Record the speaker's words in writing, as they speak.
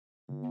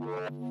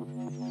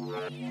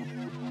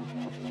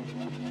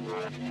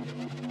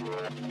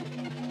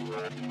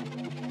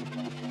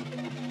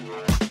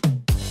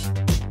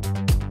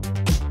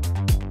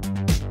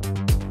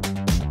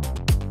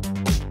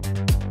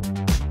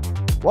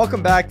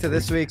Welcome back to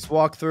this week's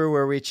walkthrough,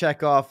 where we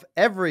check off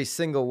every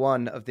single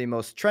one of the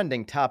most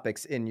trending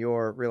topics in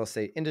your real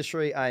estate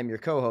industry. I am your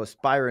co-host,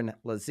 Byron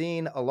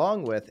Lazine,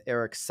 along with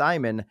Eric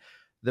Simon,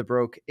 the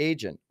broke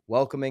agent.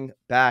 Welcoming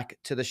back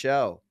to the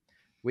show,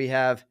 we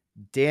have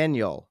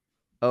Daniel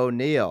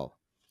O'Neill.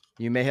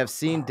 You may have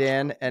seen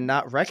Dan and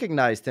not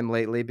recognized him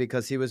lately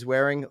because he was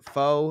wearing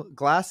faux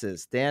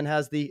glasses. Dan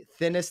has the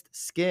thinnest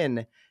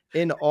skin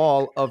in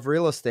all of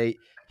real estate.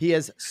 He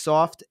is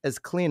soft as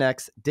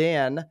Kleenex.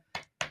 Dan,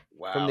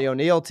 wow, from the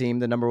O'Neill team,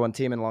 the number one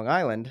team in Long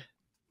Island.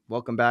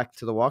 Welcome back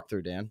to the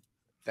walkthrough, Dan.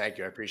 Thank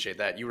you. I appreciate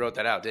that. You wrote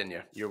that out, didn't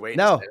you? You were waiting.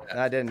 No, to say that.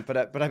 I didn't. But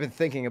I've been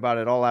thinking about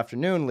it all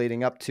afternoon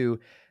leading up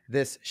to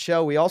this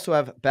show. We also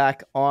have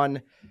back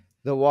on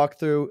the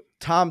walkthrough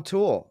Tom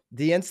Toole,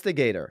 the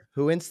instigator,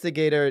 who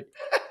instigated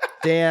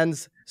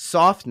Dan's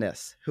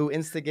softness, who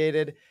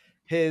instigated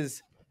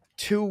his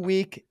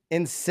 2-week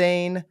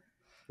insane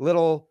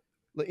little,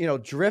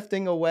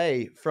 drifting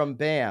away from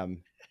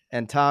BAM.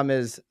 And Tom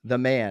is the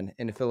man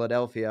in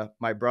Philadelphia.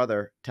 My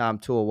brother, Tom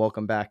Toole,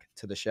 welcome back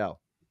to the show.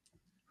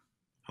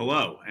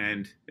 Hello.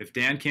 And if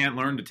Dan can't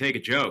learn to take a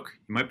joke,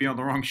 he might be on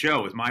the wrong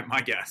show, is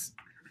my guess.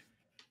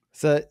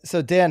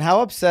 So Dan,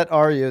 how upset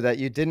are you that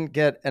you didn't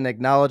get an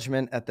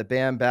acknowledgement at the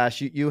BAM Bash?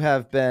 You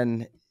have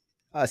been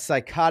a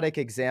psychotic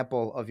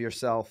example of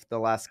yourself the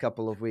last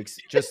couple of weeks,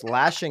 just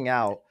lashing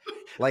out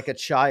like a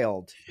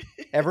child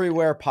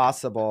everywhere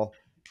possible.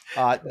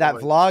 That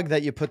vlog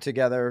that you put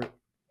together,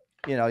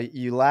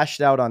 you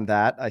lashed out on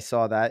that. I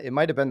saw that. It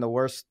might have been the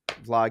worst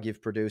vlog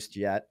you've produced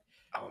yet.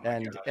 Oh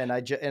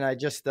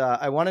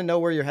I want to know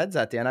where your head's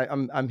at, Dan.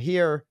 I'm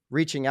here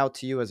reaching out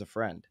to you as a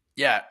friend.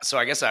 Yeah. So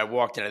I guess I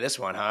walked into this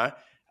one, huh?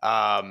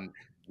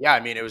 Yeah. I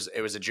mean, it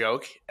was a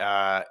joke.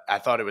 I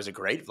thought it was a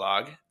great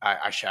vlog.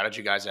 I shouted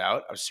you guys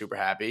out. I was super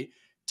happy.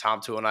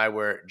 Tom Toole and I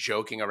were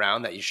joking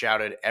around that you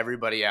shouted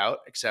everybody out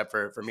except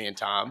for me and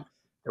Tom.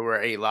 There were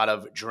a lot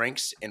of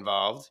drinks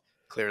involved,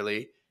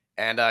 clearly.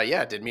 And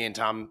did me and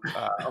Tom,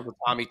 Uncle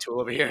Tommy Toole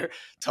over here,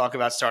 talk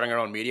about starting our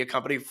own media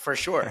company? For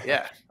sure,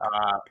 yeah.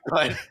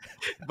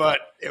 But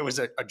it was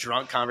a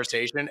drunk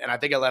conversation, and I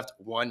think I left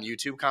one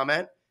YouTube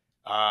comment.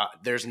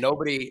 There's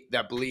nobody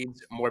that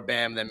bleeds more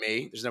BAM than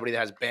me. There's nobody that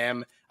has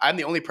BAM. I'm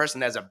the only person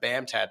that has a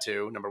BAM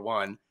tattoo, number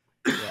one.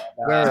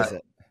 Where is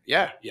it?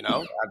 Yeah,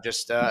 I'm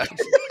just...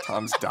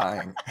 Tom's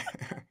dying.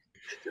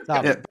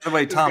 Tom. Yeah, by the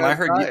way, Tom, I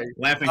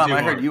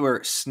heard you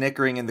were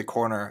snickering in the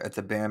corner at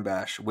the BAM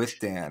Bash with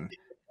Dan,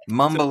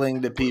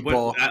 mumbling to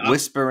people,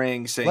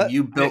 whispering, saying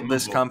you built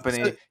this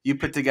company, you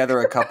put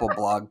together a couple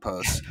blog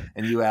posts,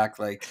 and you act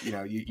like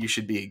you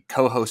should be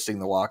co-hosting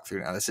the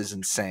walkthrough now. This is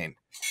insane.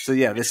 So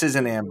yeah, this is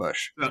an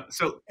ambush.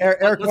 So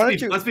Eric,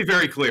 let's be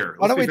very clear.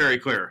 Let's be very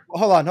clear.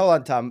 Hold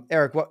on, Tom.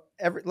 Eric,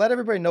 let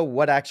everybody know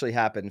what actually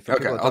happened.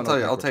 Okay,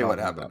 I'll tell you what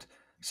happened.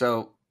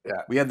 So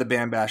yeah, we had the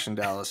BAM Bash in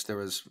Dallas. There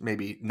was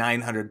maybe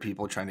 900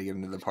 people trying to get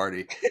into the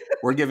party.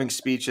 We're giving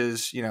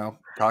speeches.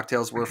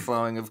 Cocktails were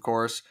flowing, of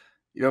course.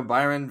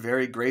 Byron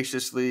very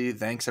graciously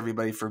thanks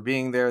everybody for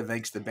being there.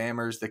 Thanks the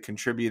BAMers, the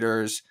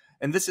contributors.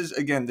 And this is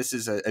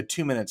a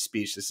 2-minute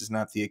speech. This is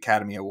not the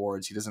Academy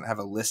Awards. He doesn't have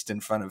a list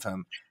in front of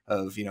him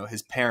of,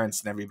 his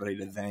parents and everybody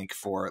to thank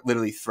for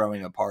literally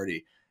throwing a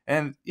party.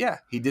 And yeah,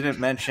 he didn't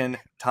mention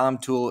Tom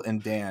Toole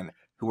and Dan,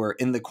 who were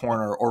in the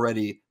corner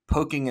already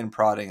poking and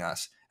prodding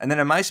us. And then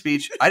in my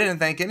speech, I didn't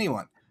thank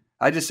anyone.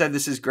 I just said,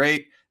 this is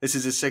great. This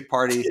is a sick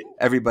party.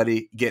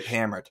 Everybody get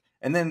hammered.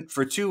 And then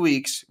for 2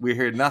 weeks, we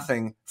heard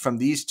nothing from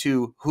these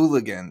two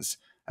hooligans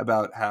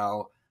about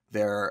how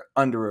they're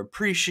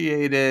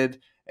underappreciated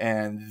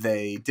and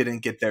they didn't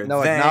get their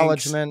no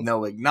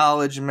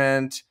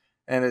acknowledgement.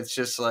 And it's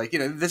just like,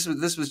 this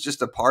was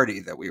just a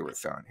party that we were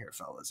throwing here,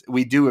 fellas.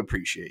 We do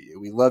appreciate you.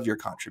 We love your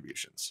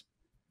contributions.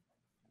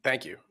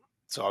 Thank you.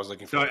 So I was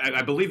looking for. So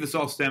I believe this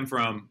all stemmed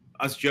from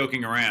us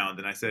joking around,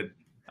 and I said,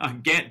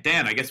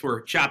 Dan, I guess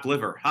we're chopped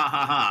liver. Ha,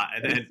 ha, ha.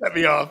 And then set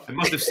me off. I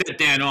must have set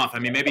Dan off. I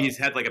mean, maybe he's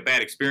had like a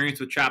bad experience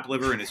with chopped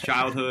liver in his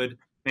childhood.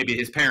 Maybe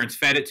his parents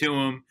fed it to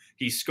him.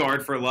 He's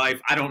scarred for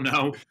life. I don't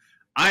know.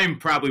 I'm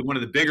probably one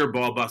of the bigger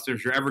ball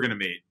busters you're ever going to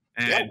meet.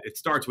 And It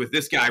starts with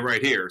this guy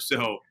right here.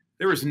 So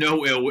there was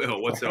no ill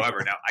will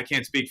whatsoever. Now, I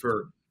can't speak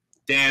for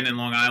Dan in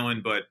Long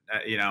Island, but,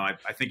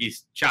 I think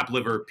he's chopped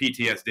liver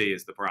PTSD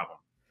is the problem.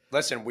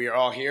 Listen, we are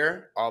all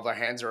here. All of our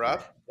hands are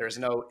up. There's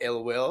no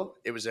ill will.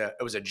 It was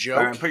a joke.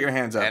 Byron, put your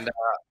hands up. And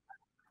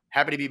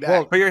happy to be back.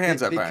 Well, put your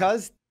hands up,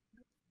 because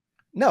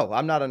no,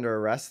 I'm not under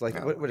arrest. Like,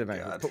 what am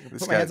I?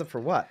 Put my hands up for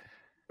what?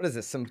 What is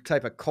this? Some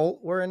type of cult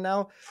we're in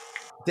now?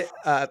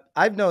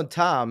 I've known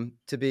Tom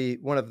to be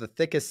one of the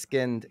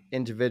thickest-skinned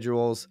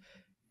individuals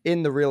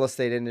in the real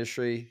estate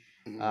industry.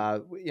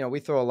 We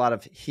throw a lot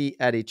of heat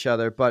at each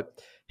other,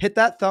 but hit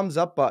that thumbs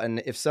up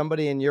button if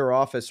somebody in your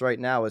office right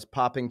now is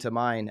popping to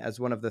mind as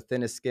one of the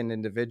thinnest skinned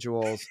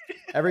individuals.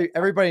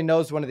 Everybody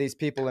knows one of these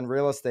people in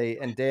real estate,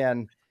 and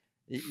Dan,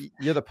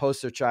 you're the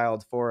poster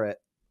child for it.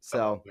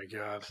 So, oh my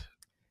God,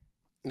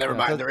 never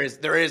mind. There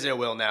is ill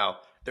will now.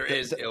 There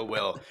is ill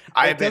will.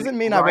 It doesn't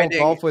mean I won't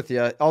golf with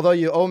you, although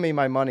you owe me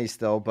my money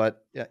still.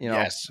 But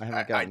yes, I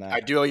haven't gotten that.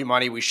 I do owe you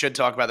money. We should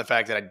talk about the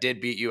fact that I did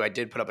beat you. I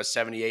did put up a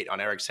 78 on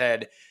Eric's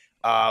head.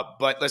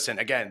 But listen,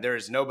 again, there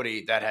is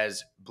nobody that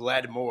has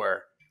bled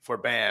more for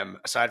BAM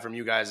aside from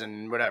you guys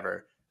and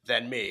whatever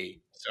than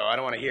me. So I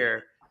don't want to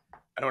hear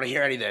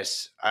any of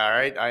this. All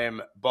right, I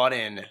am bought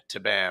in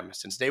to BAM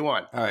since day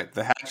one. All right,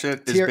 the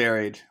hatchet is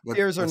buried.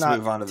 Let's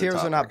move on to the tears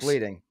topics. are not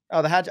bleeding.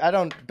 Oh, the hatchet!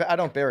 I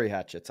don't bury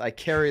hatchets. I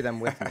carry them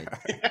with me.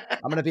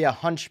 I'm gonna be a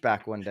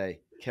hunchback one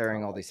day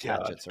carrying all these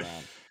hatchets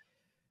around.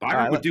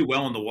 Byron would do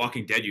well in the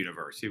Walking Dead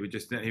universe. He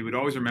would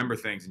always remember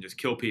things and just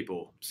kill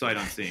people sight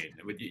unseen.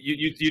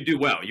 You'd do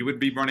well. You would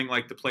be running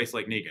like the place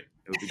like Negan.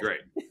 It would be great.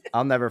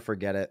 I'll never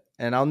forget it,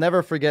 and I'll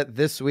never forget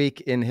this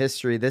week in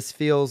history. This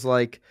feels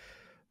like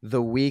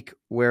the week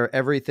where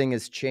everything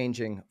is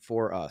changing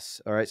for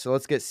us. All right, so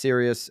let's get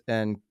serious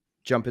and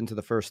jump into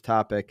the first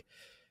topic.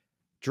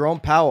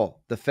 Jerome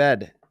Powell, the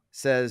Fed,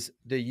 says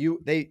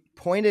they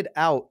pointed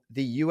out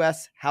the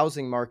U.S.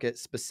 housing market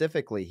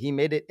specifically. He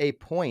made it a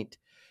point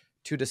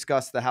to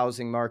discuss the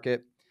housing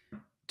market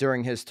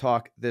during his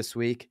talk this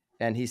week,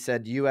 and he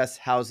said U.S.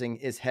 housing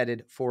is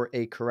headed for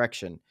a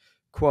correction.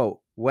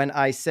 Quote, when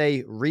I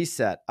say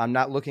reset, I'm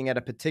not looking at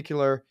a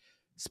particular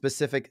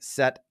specific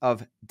set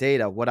of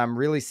data. What I'm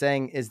really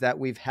saying is that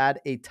we've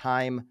had a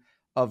time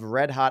of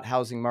red hot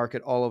housing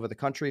market all over the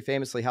country.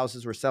 Famously,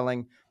 houses were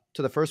selling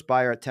to the first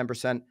buyer at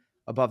 10%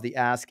 above the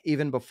ask,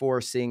 even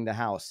before seeing the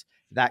house,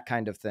 that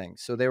kind of thing.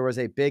 So there was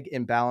a big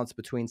imbalance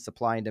between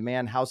supply and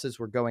demand. Houses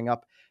were going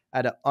up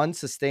at an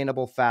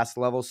unsustainable fast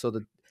level. So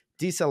the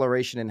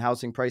deceleration in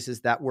housing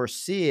prices that we're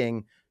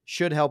seeing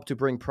should help to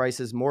bring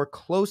prices more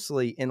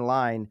closely in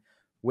line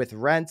with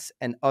rents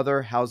and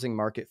other housing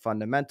market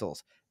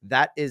fundamentals.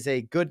 That is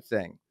a good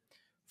thing.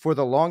 For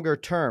the longer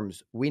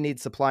terms, we need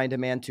supply and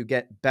demand to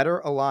get better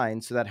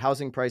aligned so that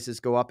housing prices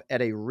go up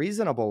at a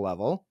reasonable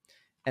level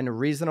and a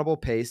reasonable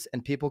pace,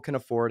 and people can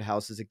afford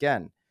houses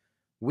again.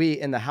 We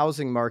in the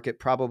housing market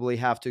probably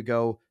have to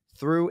go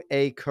through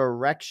a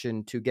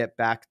correction to get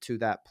back to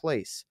that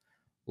place.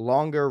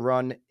 Longer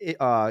run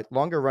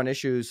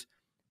issues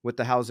with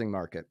the housing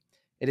market.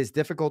 It is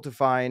difficult to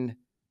find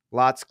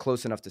lots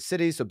close enough to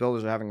cities, so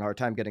builders are having a hard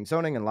time getting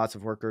zoning and lots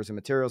of workers and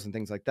materials and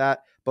things like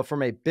that. But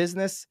from a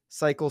business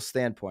cycle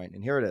standpoint,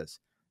 and here it is,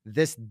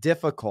 this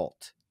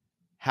difficult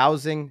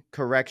housing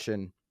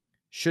correction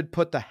should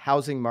put the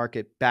housing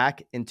market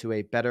back into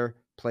a better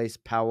place,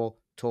 Powell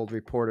told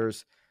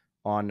reporters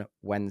on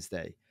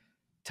Wednesday.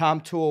 Tom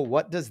Toole,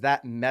 what does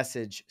that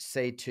message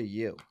say to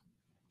you?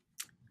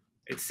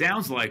 It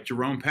sounds like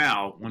Jerome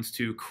Powell wants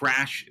to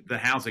crash the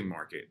housing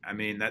market. I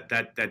mean,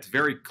 that's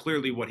very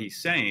clearly what he's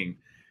saying.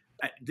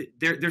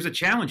 There's a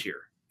challenge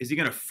here. Is he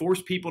going to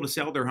force people to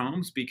sell their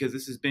homes? Because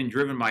this has been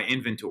driven by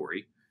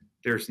inventory.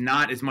 There's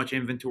not as much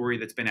inventory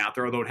that's been out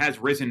there, although it has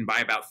risen by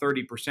about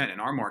 30% in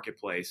our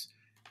marketplace.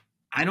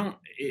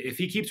 If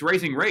he keeps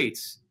raising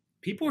rates,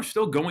 people are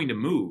still going to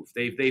move.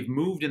 They've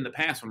moved in the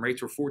past when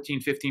rates were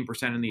 14,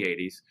 15% in the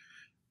 80s.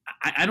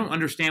 I don't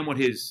understand what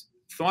his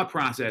thought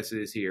process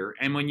is here.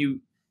 And when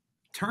you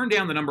turn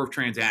down the number of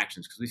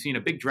transactions, because we've seen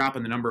a big drop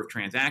in the number of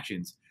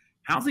transactions,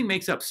 housing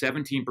makes up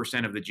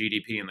 17% of the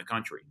GDP in the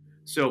country.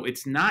 So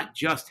it's not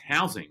just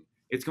housing.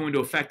 It's going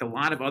to affect a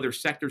lot of other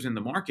sectors in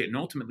the market and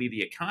ultimately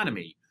the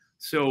economy.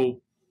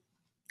 So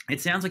it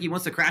sounds like he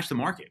wants to crash the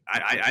market.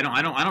 I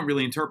don't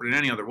really interpret it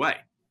any other way.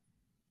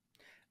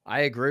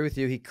 I agree with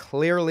you. He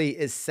clearly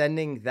is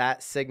sending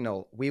that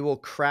signal. We will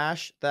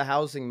crash the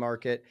housing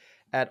market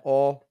at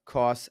all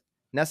costs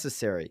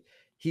necessary.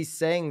 He's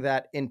saying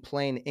that in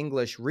plain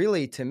English,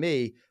 really, to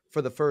me,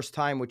 for the first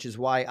time, which is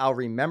why I'll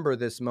remember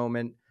this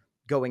moment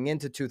going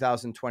into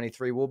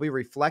 2023. We'll be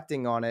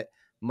reflecting on it,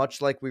 much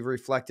like we've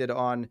reflected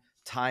on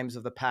times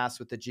of the past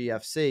with the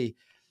GFC.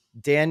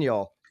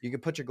 Daniel, you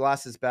can put your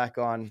glasses back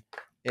on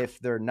if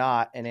they're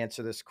not and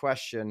answer this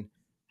question.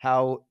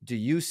 How do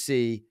you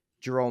see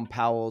Jerome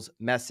Powell's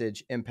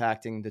message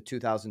impacting the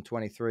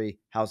 2023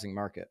 housing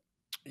market?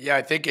 Yeah,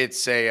 I think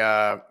it's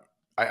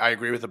I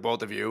agree with the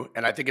both of you.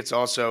 And I think it's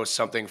also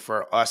something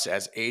for us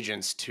as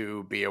agents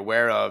to be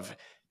aware of,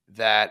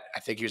 that I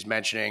think he was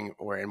mentioning,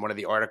 or in one of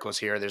the articles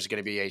here, there's going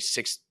to be a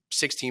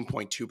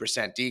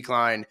 16.2%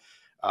 decline.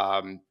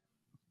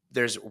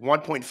 There's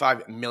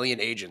 1.5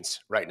 million agents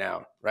right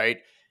now, right?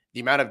 The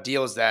amount of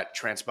deals that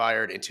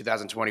transpired in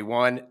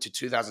 2021 to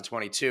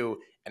 2022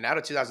 and now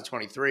to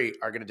 2023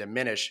 are going to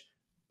diminish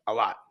a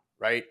lot,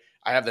 right?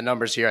 I have the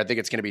numbers here. I think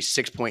it's going to be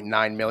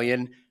 6.9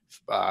 million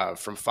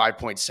from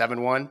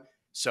 5.71.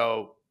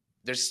 So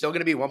there's still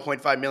going to be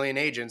 1.5 million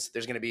agents.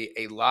 There's going to be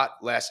a lot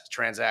less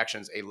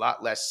transactions, a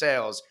lot less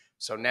sales.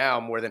 So now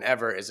more than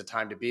ever is a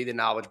time to be the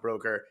knowledge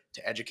broker,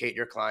 to educate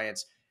your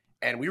clients.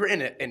 And we were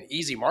in an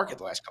easy market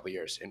the last couple of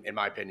years, in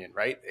my opinion,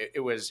 right?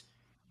 It was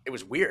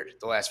weird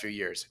the last few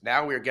years.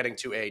 Now we're getting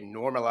to a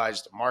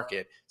normalized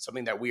market,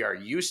 something that we are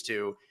used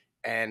to.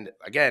 And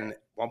again,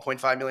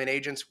 1.5 million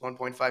agents,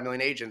 1.5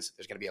 million agents,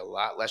 there's going to be a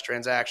lot less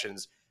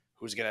transactions.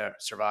 Who's going to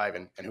survive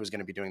and who's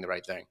going to be doing the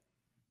right thing?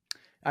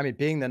 I mean,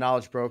 being the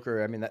knowledge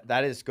broker, I mean,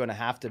 that is going to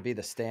have to be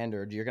the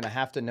standard. You're going to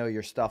have to know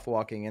your stuff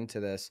walking into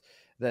this.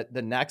 That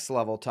the next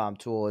level, Tom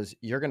Toole, is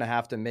you're going to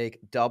have to make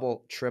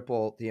double,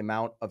 triple the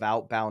amount of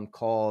outbound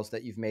calls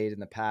that you've made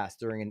in the past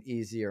during an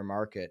easier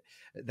market.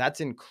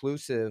 That's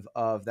inclusive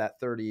of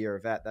that 30-year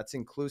vet. That's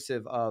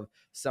inclusive of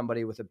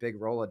somebody with a big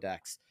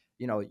Rolodex.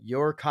 You know,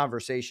 your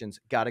conversations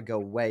got to go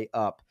way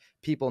up.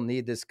 People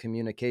need this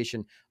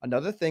communication.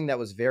 Another thing that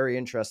was very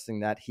interesting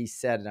that he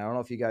said, and I don't know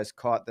if you guys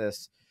caught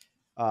this,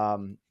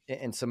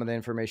 in some of the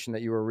information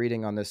that you were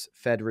reading on this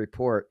Fed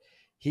report,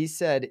 he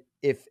said,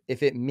 if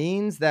it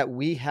means that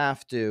we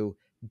have to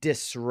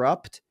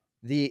disrupt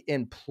the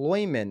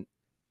employment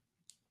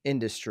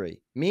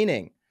industry,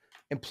 meaning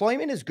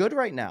employment is good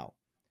right now.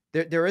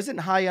 There isn't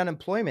high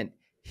unemployment.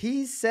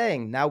 He's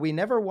saying now we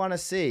never want to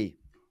see,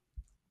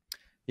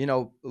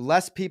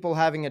 less people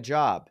having a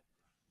job.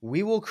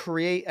 We will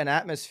create an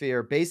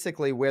atmosphere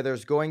basically where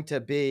there's going to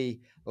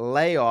be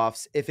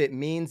layoffs if it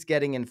means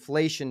getting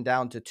inflation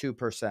down to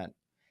 2%.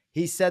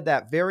 He said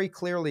that very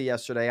clearly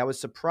yesterday. I was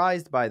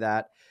surprised by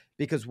that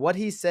because what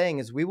he's saying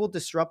is we will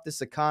disrupt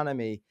this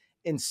economy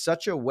in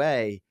such a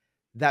way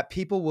that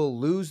people will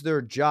lose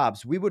their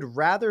jobs. We would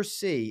rather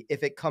see,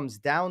 if it comes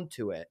down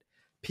to it,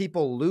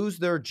 people lose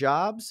their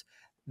jobs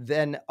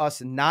than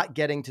us not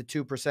getting to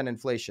 2%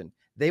 inflation.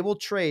 They will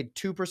trade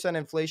 2%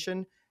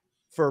 inflation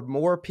for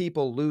more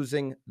people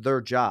losing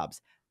their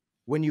jobs.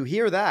 When I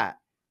hear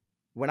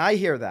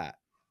that,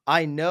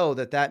 I know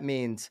that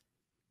means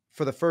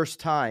for the first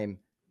time,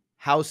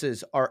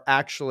 houses are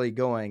actually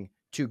going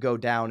to go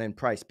down in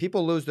price.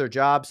 People lose their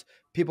jobs.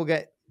 People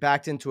get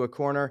backed into a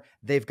corner.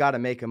 They've got to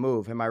make a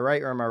move. Am I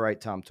right or am I right,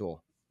 Tom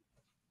Toole?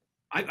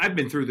 I've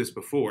been through this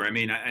before. I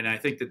mean, and I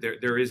think that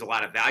there is a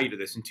lot of value to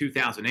this. In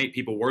 2008,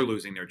 people were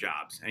losing their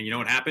jobs. And you know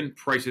what happened?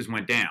 Prices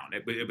went down.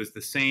 It was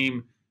the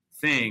same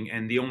thing.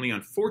 And the only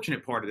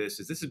unfortunate part of this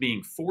is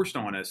being forced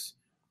on us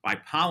by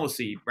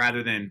policy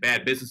rather than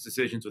bad business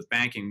decisions with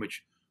banking,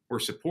 which were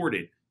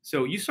supported.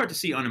 So you start to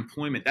see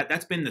unemployment.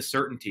 That's been the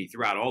certainty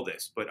throughout all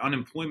this. But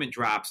unemployment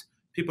drops.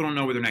 People don't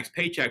know where their next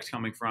paycheck's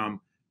coming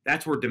from.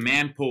 That's where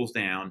demand pulls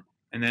down.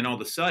 And then all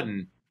of a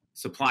sudden,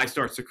 supply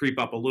starts to creep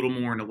up a little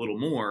more and a little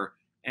more.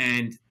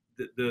 And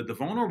the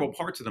vulnerable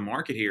parts of the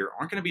market here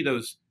aren't going to be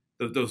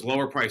those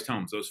lower priced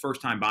homes, those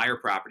first time buyer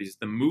properties,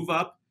 the move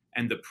up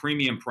and the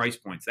premium price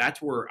points.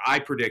 That's where I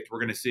predict we're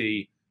going to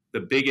see the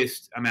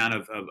biggest amount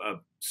of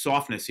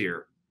softness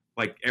here.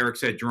 Like Eric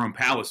said, Jerome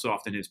Powell is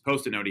soft in his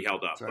Post-it note he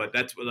held up. Right. But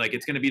that's like,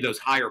 it's going to be those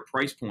higher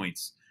price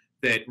points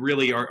that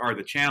really are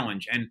the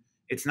challenge. And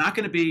it's not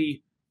going to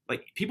be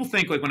like, people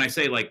think like when I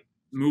say like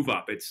move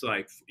up, it's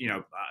like,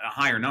 a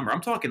higher number.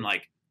 I'm talking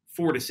like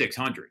 400 to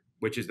 600,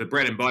 which is the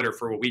bread and butter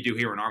for what we do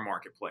here in our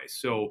marketplace.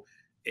 So,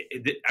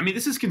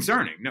 this is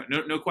concerning.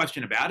 No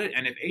question about it.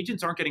 And if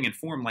agents aren't getting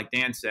informed, like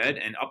Dan said,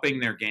 and upping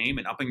their game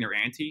and upping their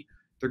ante,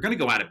 they're going to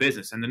go out of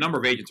business and the number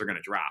of agents are going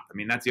to drop. I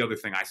mean, that's the other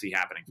thing I see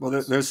happening.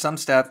 Well, there's some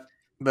stat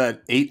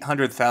that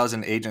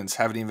 800,000 agents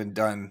haven't even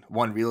done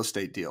one real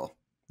estate deal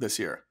this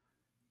year,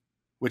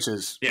 which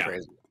is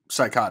crazy,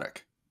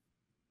 psychotic.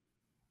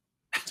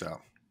 So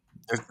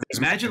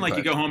imagine like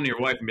you go home to your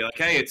wife and be like,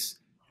 hey, it's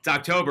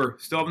October,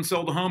 still haven't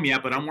sold a home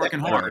yet, but I'm working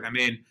hard. I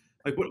mean,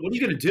 like, what are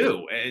you going to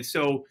do? And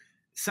so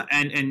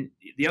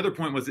the other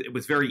point was it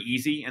was very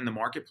easy in the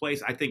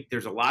marketplace. I think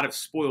there's a lot of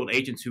spoiled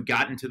agents who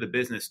got into the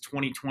business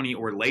 2020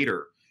 or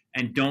later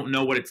and don't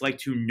know what it's like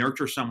to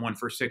nurture someone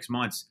for 6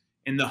 months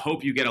in the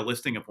hope you get a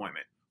listing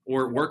appointment,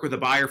 or work with a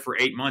buyer for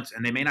 8 months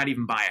and they may not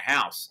even buy a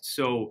house.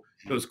 So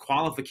those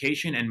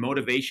qualification and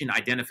motivation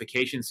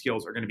identification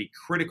skills are going to be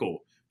critical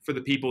for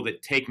the people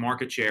that take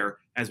market share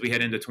as we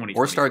head into 2020.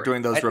 Or start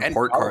doing those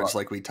report cards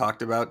like we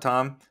talked about,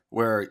 Tom,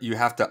 where you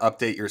have to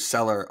update your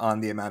seller on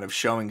the amount of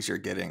showings you're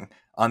getting,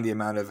 on the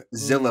amount of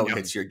Zillow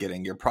hits you're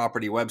getting, your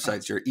property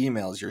websites, your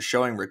emails, your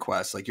showing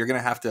requests. Like, you're going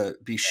to have to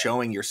be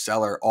showing your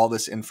seller all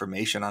this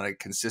information on a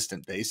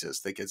consistent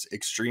basis that gets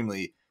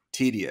extremely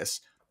tedious.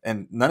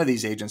 And none of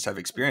these agents have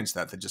experienced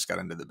that just got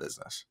into the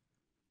business.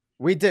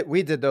 We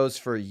did those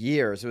for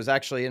years. It was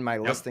actually in my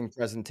listing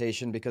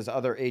presentation because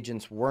other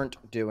agents weren't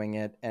doing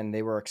it and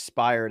they were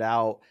expired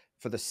out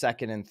for the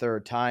second and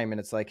third time. And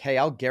it's like, hey,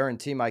 I'll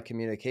guarantee my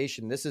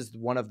communication. This is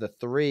one of the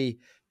 3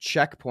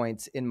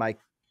 checkpoints in my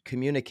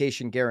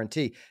communication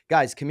guarantee.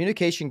 Guys,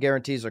 communication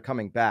guarantees are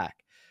coming back,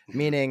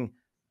 meaning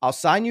I'll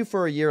sign you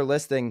for a year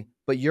listing,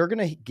 but you're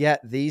going to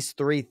get these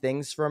 3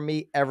 things from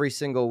me every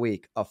single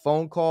week. A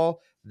phone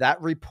call,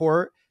 that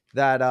report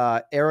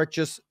that Eric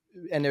just,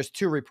 and there's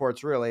 2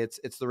 reports really.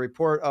 It's the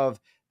report of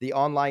the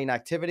online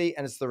activity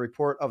and it's the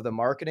report of the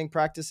marketing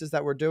practices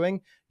that we're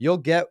doing. You'll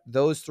get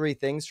those 3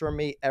 things from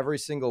me every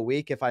single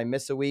week. If I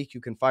miss a week, you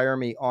can fire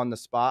me on the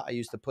spot. I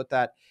used to put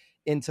that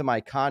into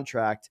my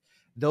contract.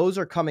 those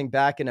are coming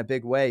back in a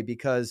big way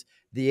because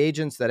the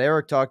agents that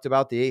Eric talked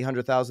about, the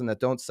 800,000 that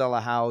don't sell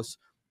a house,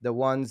 the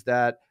ones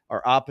that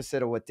are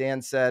opposite of what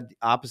Dan said,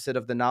 opposite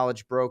of the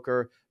knowledge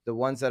broker, the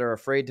ones that are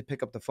afraid to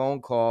pick up the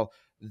phone call,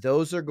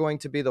 those are going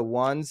to be the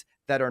ones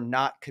that are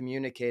not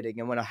communicating.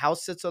 And when a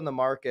house sits on the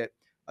market,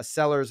 a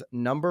seller's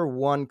number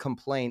one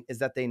complaint is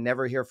that they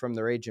never hear from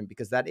their agent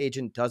because that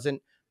agent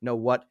doesn't know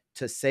what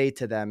to say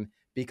to them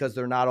because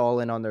they're not all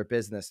in on their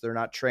business. They're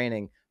not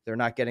training. They're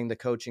not getting the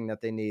coaching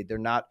that they need. They're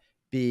not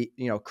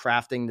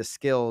crafting the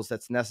skills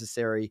that's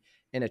necessary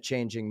in a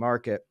changing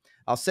market.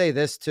 I'll say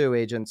this too,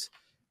 agents,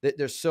 that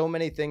there's so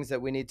many things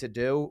that we need to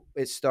do.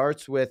 It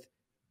starts with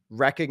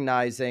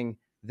recognizing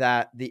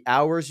that the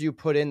hours you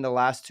put in the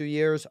last 2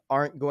 years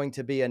aren't going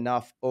to be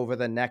enough over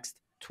the next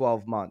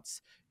 12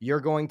 months.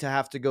 You're going to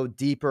have to go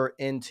deeper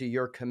into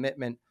your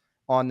commitment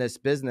on this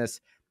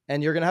business.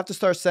 And you're going to have to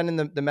start sending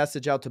the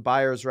message out to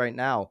buyers right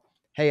now.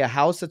 Hey, a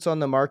house that's on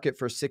the market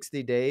for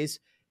 60 days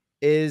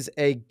is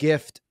a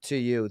gift to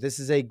you. This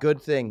is a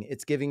good thing.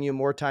 It's giving you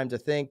more time to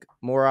think,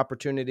 more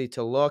opportunity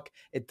to look.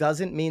 It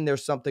doesn't mean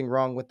there's something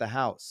wrong with the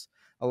house.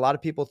 A lot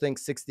of people think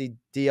 60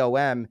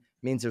 DOM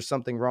means there's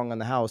something wrong on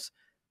the house.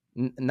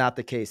 Not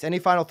the case. Any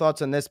final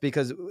thoughts on this?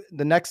 Because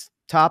the next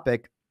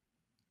topic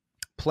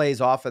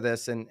plays off of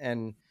this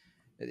and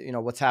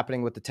what's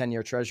happening with the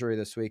 10-year Treasury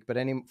this week. But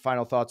any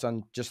final thoughts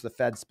on just the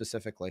Fed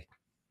specifically?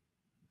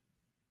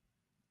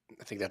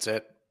 I think that's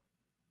it.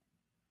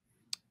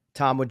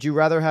 Tom, would you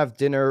rather have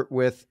dinner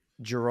with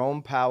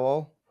Jerome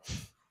Powell,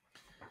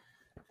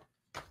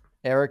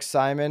 Eric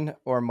Simon,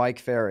 or Mike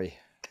Ferry?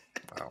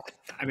 Wow.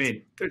 I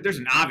mean, there's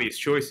an obvious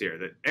choice here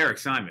that Eric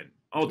Simon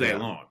all day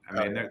long.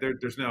 I mean,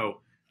 there's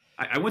no.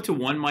 I went to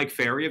one Mike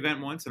Ferry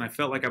event once, and I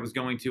felt like I was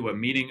going to a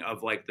meeting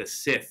of like the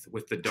Sith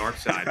with the dark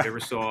side. If you ever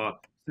saw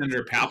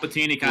Senator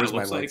Palpatine? He kind of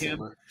looks like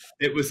him.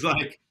 It was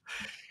like.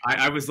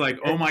 I was like,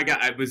 oh my God,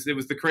 it was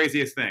the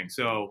craziest thing.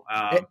 So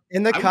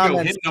in the I comments,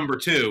 would go hit number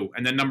 2,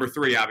 and then number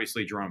 3,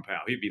 obviously Jerome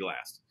Powell. He'd be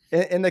last.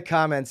 In the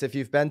comments, if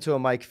you've been to a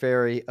Mike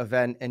Ferry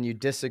event and you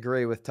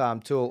disagree with Tom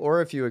Toole,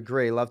 or if you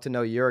agree, love to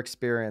know your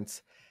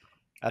experience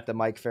at the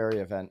Mike Ferry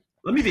event.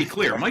 Let me be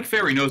clear. Mike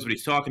Ferry knows what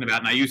he's talking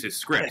about, and I use his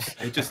scripts.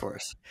 It just,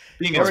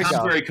 being a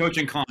Tom Ferry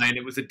coaching client,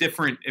 it was a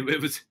different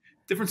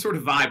sort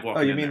of vibe. Oh,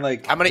 you mean there.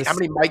 like how many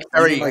Mike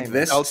Ferry like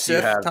this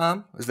Sith,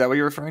 Tom? Is that what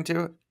you're referring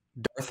to?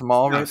 Darth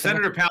Maul, right?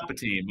 Senator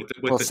Palpatine.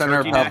 With the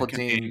Senator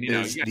Palpatine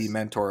is the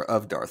mentor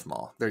of Darth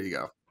Maul. There you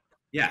go.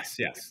 Yes,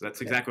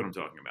 that's exactly what I'm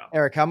talking about.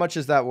 Eric, how much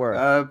is that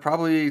worth?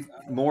 Probably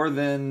more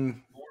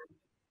than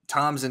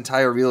Tom's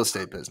entire real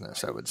estate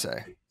business, I would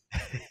say.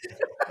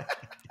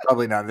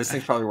 Probably not. This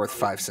thing's probably worth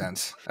 5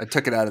 cents. I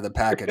took it out of the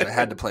package. I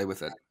had to play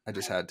with it. I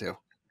just had to.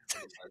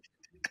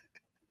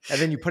 And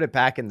then you put it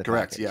back in the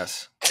Correct, package.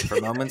 yes. For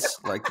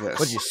moments like this.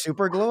 Would you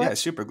super glue it? Yeah, I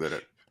super glued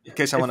it. In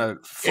case I want to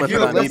flip it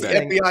it on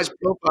eBay. FBI's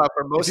profile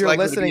for most if you're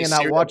likely listening to be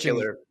and not watching,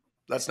 killer.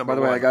 That's number By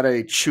the way, one. I got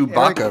a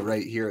Chewbacca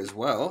right here as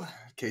well,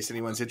 in case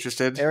anyone's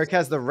interested. Eric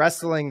has the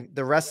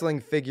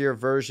wrestling figure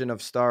version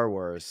of Star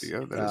Wars.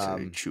 Yeah, that is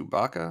a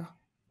Chewbacca.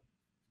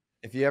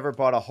 If you ever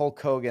bought a Hulk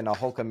Hogan, a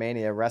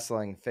Hulkamania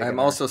wrestling figure. I'm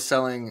also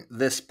selling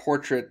this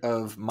portrait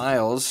of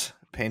Miles,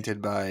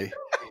 painted by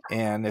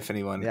Anne, if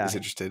anyone is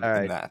interested in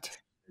that.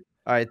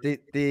 All right,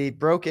 the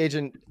broke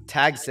agent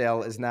tag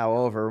sale is now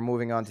over. We're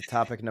moving on to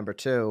topic number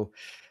 2,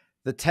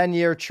 the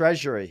 10-year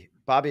Treasury.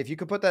 Bobby, if you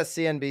could put that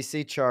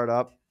CNBC chart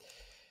up.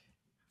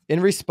 In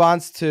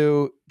response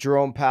to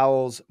Jerome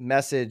Powell's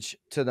message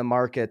to the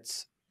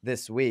markets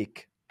this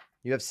week,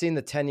 you have seen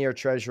the 10-year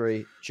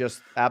Treasury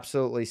just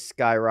absolutely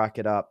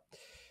skyrocket up.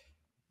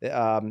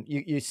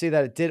 You see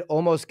that it did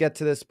almost get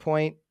to this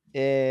point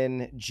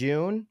in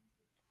June,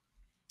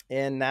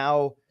 and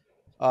now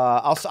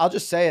I'll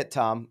just say it,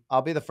 Tom.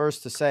 I'll be the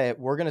first to say it.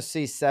 We're going to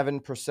see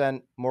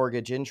 7%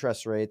 mortgage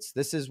interest rates.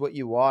 This is what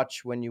you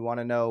watch when you want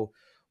to know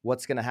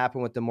what's going to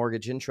happen with the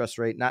mortgage interest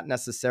rate, not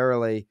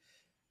necessarily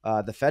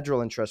the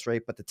federal interest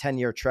rate, but the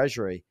 10-year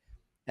Treasury.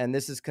 And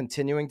this is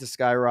continuing to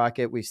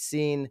skyrocket. We've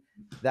seen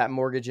that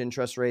mortgage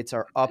interest rates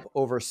are up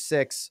over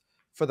 6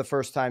 for the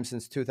first time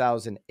since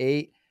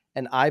 2008.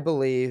 And I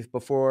believe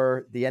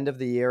before the end of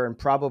the year, and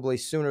probably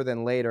sooner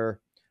than later,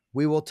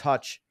 we will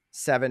touch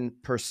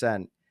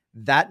 7%.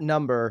 That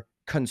number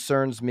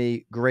concerns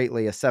me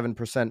greatly, a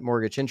 7%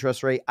 mortgage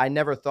interest rate. I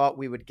never thought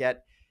we would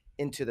get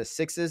into the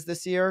 6s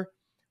this year.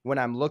 When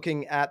I'm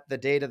looking at the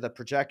data, the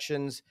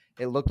projections,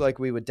 it looked like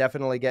we would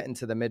definitely get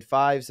into the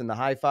mid-5s and the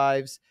high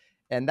 5s.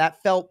 And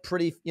that felt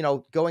pretty,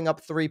 going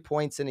up 3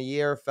 points in a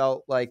year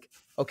felt like,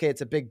 okay,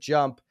 it's a big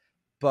jump.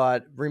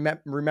 But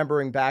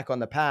remembering back on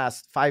the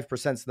past,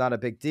 5% is not a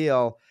big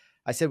deal.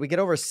 I said, we get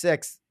over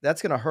 6,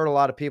 that's going to hurt a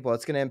lot of people.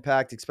 It's going to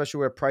impact, especially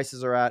where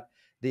prices are at,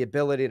 the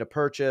ability to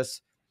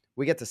purchase.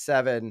 We get to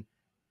 7.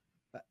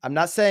 I'm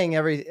not saying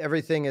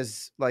everything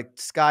is like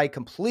sky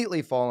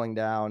completely falling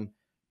down,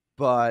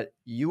 but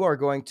you are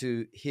going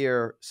to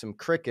hear some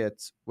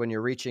crickets when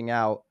you're reaching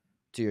out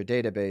to your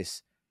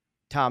database.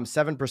 Tom,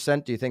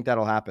 7%, do you think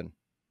that'll happen?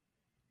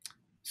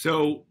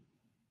 So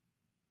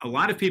a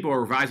lot of people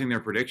are revising their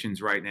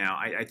predictions right now.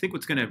 I think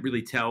what's going to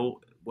really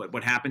tell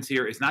what happens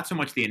here is not so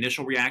much the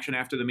initial reaction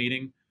after the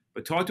meeting,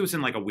 but talk to us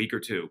in like a week or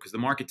two, because the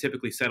market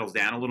typically settles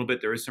down a little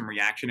bit. There is some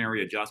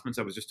reactionary adjustments.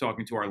 I was just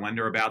talking to our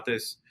lender about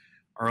this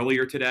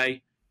earlier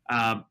today.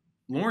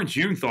 Lawrence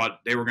Yun thought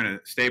they were going to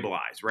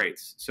stabilize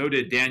rates. So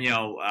did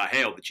Danielle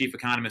Hale, the chief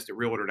economist at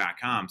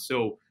realtor.com.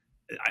 So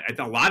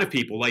a lot of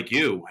people like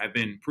you have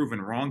been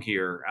proven wrong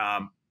here.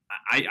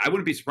 I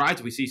wouldn't be surprised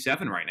if we see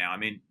 7 right now. I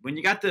mean, when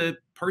you got the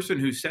person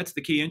who sets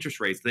the key interest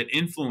rates that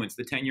influence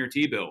the 10-year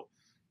T-bill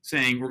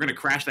saying we're going to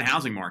crash the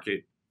housing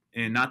market,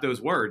 and not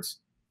those words,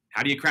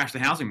 how do you crash the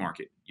housing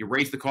market? You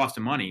raise the cost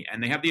of money,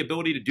 and they have the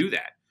ability to do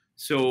that.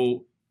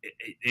 So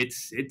it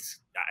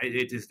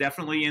is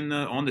definitely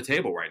on the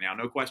table right now.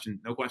 No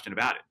question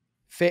about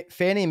it.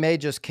 Fannie Mae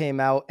just came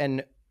out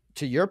and,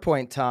 to your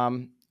point,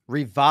 Tom,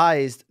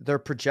 revised their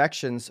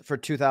projections for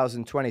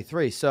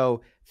 2023.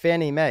 So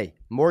Fannie Mae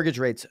mortgage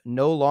rates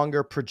no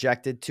longer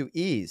projected to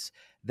ease.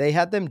 They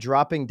had them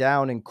dropping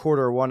down in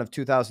Q1 of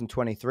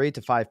 2023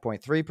 to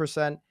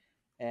 5.3%,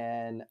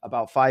 and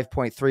about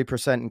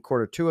 5.3% in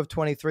Q2 of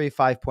 23,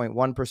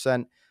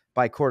 5.1%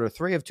 by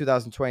Q3 of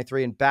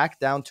 2023, and back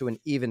down to an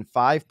even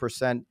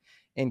 5%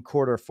 in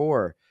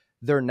Q4.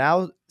 They're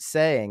now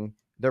saying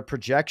their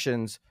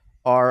projections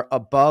are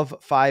above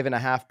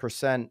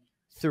 5.5%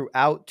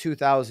 throughout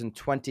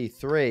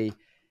 2023.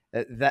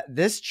 That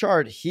this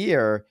chart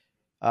here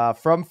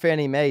from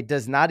Fannie Mae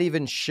does not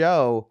even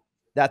show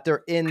that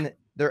they're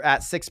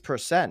at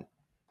 6%.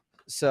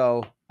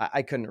 So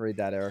I couldn't read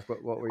that, Eric.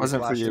 What were you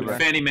flashing?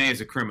 Fannie Mae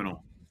is a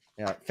criminal.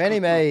 Yeah, Fannie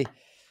Mae.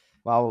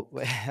 Well,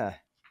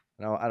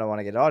 no, I don't want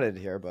to get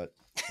audited here, but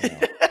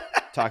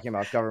talking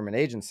about government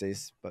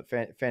agencies, but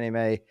Fannie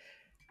Mae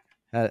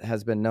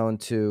has been known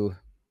to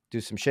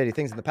do some shady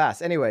things in the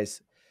past.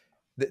 Anyways,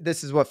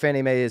 this is what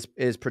Fannie Mae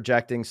is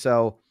projecting.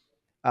 So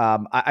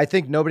I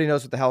think nobody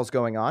knows what the hell is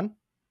going on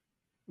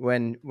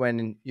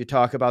when you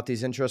talk about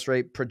these interest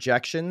rate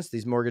projections,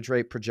 these mortgage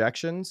rate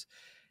projections,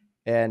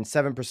 and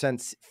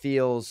 7%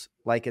 feels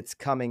like it's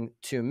coming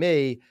to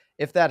me.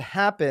 If that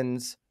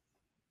happens,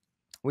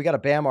 we got a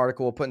BAM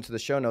article we'll put into the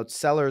show notes.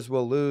 Sellers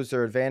will lose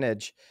their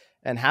advantage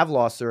and have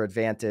lost their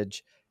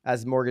advantage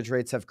as mortgage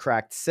rates have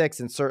cracked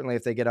 6%. And certainly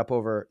if they get up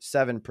over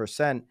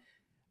 7%,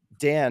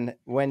 Dan,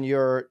 when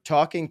you're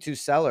talking to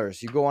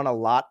sellers, you go on a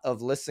lot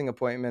of listing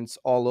appointments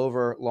all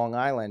over Long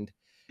Island.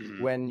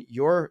 Mm-hmm. When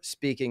you're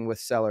speaking with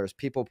sellers,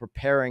 people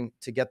preparing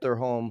to get their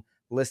home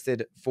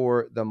listed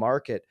for the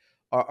market,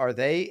 are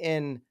they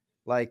in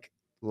like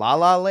la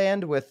la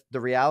land with the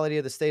reality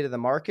of the state of the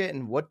market?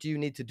 And what do you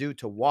need to do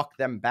to walk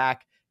them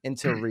back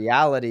into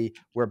reality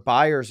where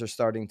buyers are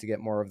starting to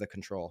get more of the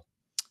control?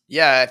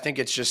 Yeah, I think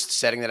it's just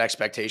setting that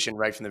expectation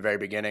right from the very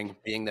beginning,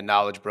 being the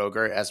knowledge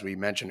broker, as we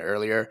mentioned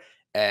earlier.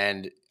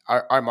 And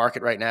our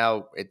market right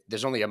now,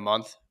 there's only a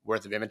month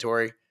worth of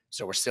inventory.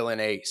 So we're still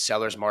in a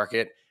seller's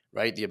market,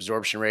 right? The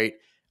absorption rate.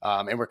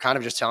 And we're kind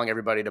of just telling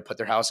everybody to put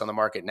their house on the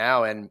market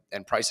now and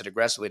price it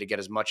aggressively to get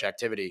as much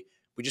activity.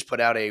 We just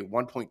put out a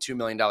 $1.2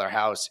 million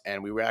house,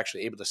 and we were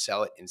actually able to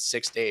sell it in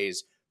 6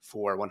 days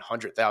for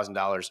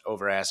 $100,000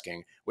 over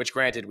asking, which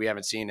granted we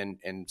haven't seen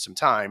in some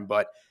time.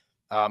 But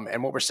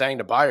and what we're saying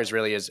to buyers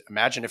really is,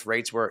 imagine if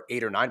rates were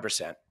 8 or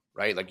 9%,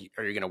 right? Like,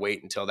 are you going to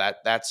wait until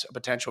that's a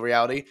potential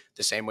reality?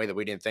 The same way that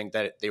we didn't think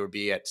that they would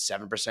be at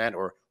 7%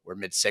 or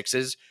mid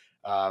 6s.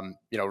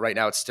 Right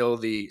now it's still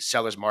the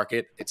seller's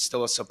market. It's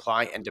still a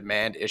supply and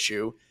demand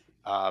issue.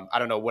 I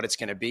don't know what it's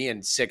going to be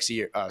in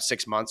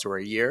 6 months or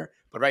a year,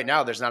 but right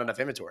now there's not enough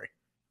inventory,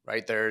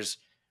 right?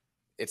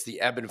 It's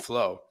the ebb and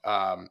flow.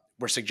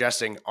 We're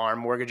suggesting ARM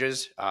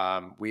mortgages.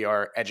 We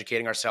are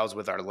educating ourselves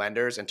with our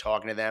lenders and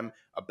talking to them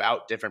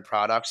about different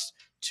products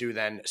to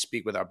then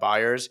speak with our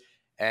buyers.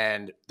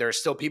 And there are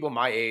still people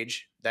my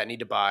age that need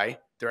to buy.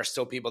 There are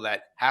still people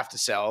that have to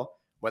sell,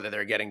 whether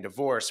they're getting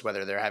divorced,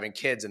 whether they're having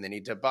kids and they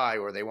need to buy,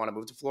 or they want to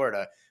move to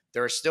Florida.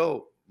 There are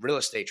still real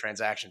estate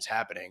transactions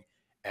happening.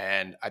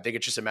 And I think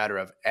it's just a matter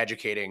of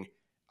educating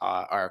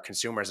our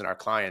consumers and our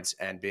clients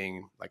and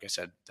being, like I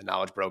said, the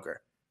knowledge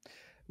broker.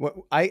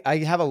 Well, I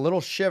have a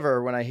little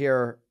shiver when I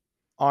hear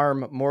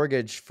ARM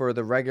mortgage for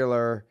the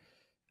regular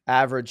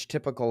average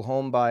typical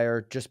home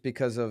buyer, just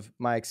because of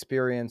my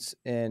experience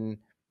in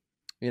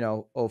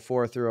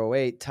 04 through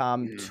 08.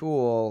 Tom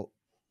Toole,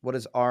 what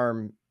is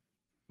ARM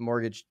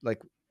mortgage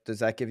like? Does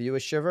that give you a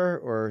shiver,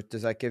 or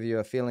does that give you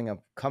a feeling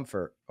of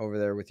comfort over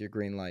there with your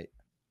green light?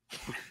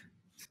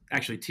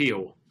 Actually,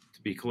 teal,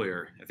 to be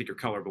clear. I think you're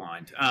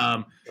colorblind.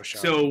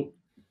 Sure. So,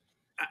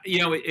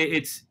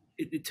 it's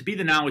to be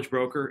the knowledge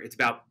broker. It's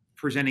about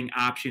presenting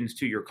options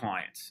to your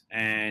clients.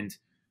 And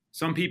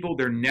some people,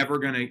 they're never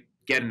going to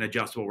get an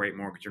adjustable rate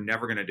mortgage. They're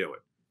never going to do it.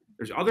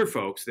 There's other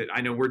folks that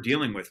I know we're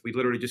dealing with. We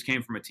literally just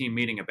came from a team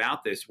meeting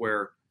about this,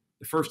 where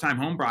the first-time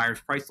home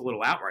buyers priced a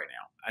little out right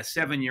now. A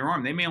 7-year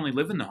ARM, they may only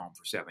live in the home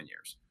for 7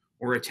 years,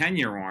 or a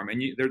 10-year ARM,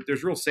 and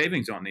there's real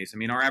savings on these. I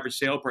mean, our average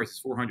sale price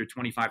is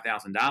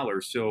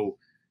 $425,000. So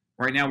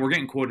right now we're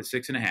getting quoted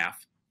 6.5.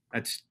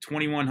 That's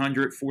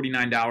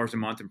 $2,149 a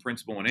month in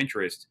principal and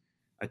interest.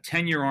 A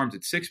 10-year ARM's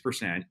at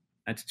 6%.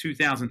 That's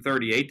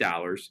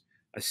 $2,038.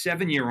 A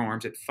 7-year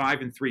ARM's at 5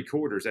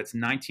 3/4. That's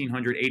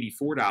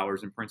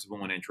 $1,984 in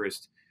principal and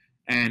interest.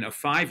 And a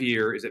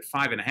 5-year is at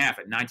 5.5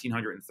 at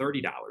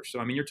 $1,930. So,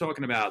 I mean, you're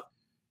talking about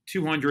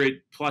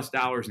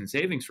 $200+ in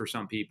savings for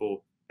some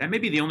people. That may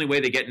be the only way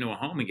they get into a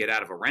home and get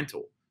out of a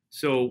rental.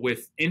 So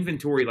with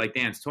inventory like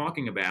Dan's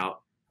talking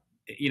about,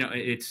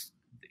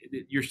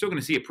 you're still going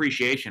to see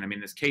appreciation. I mean,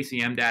 this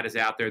KCM data is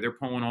out there. They're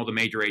pulling all the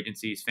major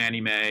agencies,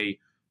 Fannie Mae,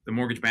 the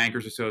Mortgage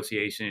Bankers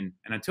Association.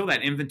 And until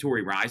that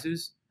inventory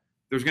rises,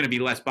 there's going to be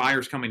less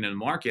buyers coming to the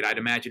market. I'd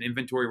imagine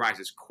inventory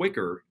rises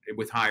quicker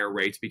with higher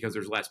rates because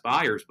there's less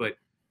buyers. But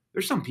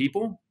there's some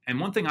people, and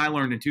one thing I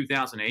learned in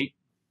 2008,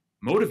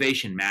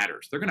 motivation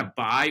matters. They're going to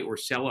buy or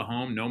sell a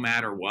home no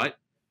matter what,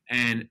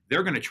 and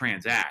they're going to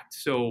transact.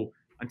 So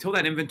until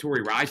that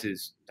inventory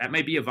rises, that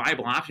may be a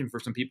viable option for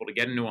some people to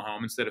get into a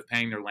home instead of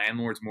paying their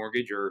landlord's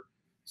mortgage or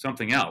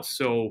something else.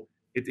 So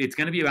it's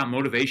going to be about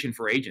motivation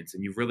for agents,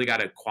 and you've really got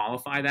to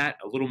qualify that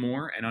a little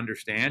more and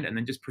understand, and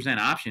then just present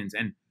options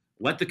and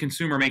let the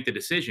consumer make the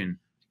decision,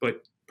 but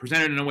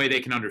present it in a way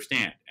they can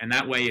understand. And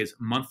that way is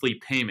monthly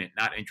payment,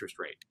 not interest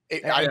rate.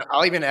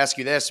 I'll even ask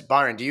you this,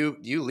 Byron, do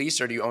you lease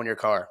or do you own your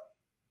car?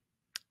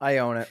 I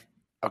own it.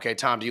 Okay,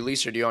 Tom, do you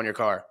lease or do you own your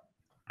car?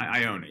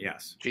 I own it,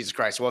 yes. Jesus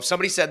Christ. Well, if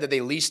somebody said that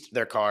they leased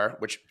their car,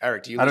 which,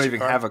 Eric, do you lease I don't your even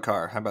car? have a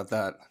car. How about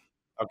that?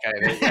 Okay,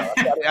 there you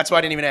go. That's why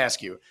I didn't even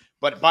ask you.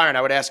 But Byron,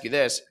 I would ask you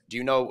this. Do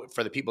you know,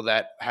 for the people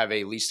that have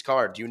a leased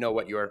car, do you know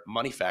what your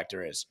money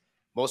factor is?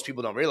 Most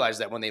people don't realize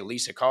that when they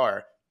lease a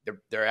car,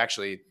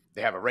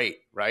 they have a rate,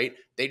 right?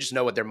 They just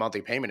know what their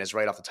monthly payment is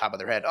right off the top of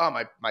their head. Oh,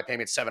 my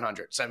payment's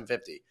 $700, $750.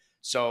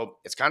 So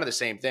it's kind of the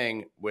same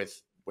thing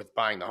with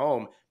buying the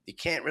home. You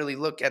can't really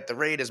look at the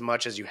rate as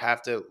much as you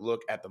have to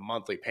look at the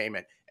monthly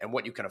payment and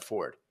what you can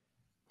afford.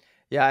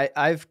 Yeah,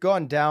 I've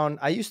gone down.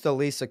 I used to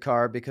lease a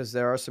car because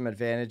there are some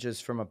advantages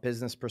from a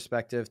business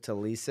perspective to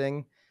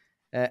leasing.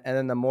 And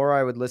then the more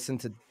I would listen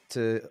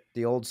to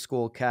the old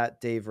school cat,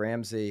 Dave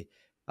Ramsey,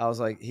 I was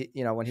like,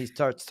 when he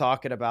starts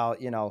talking about,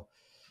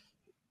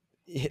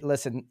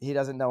 listen, he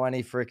doesn't know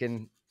any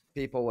freaking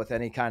people with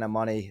any kind of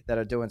money that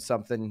are doing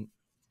something,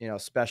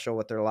 special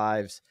with their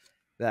lives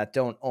that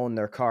don't own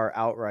their car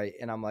outright.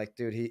 And I'm like,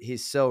 dude,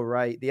 he's so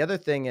right. The other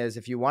thing is,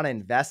 if you want to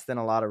invest in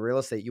a lot of real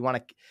estate,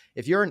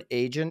 if you're an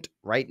agent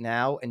right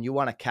now and you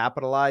want to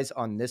capitalize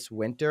on this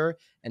winter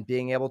and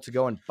being able to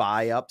go and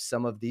buy up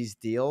some of these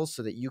deals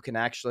so that you can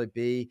actually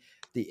be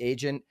the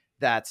agent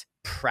that's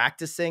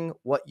practicing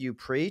what you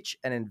preach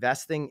and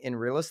investing in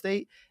real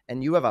estate,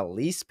 and you have a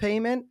lease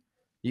payment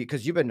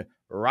because you've been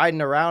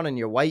riding around in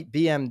your white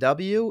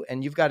BMW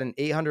and you've got an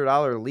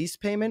 $800 lease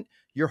payment,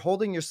 you're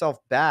holding yourself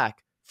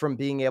back from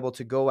being able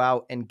to go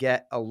out and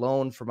get a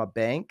loan from a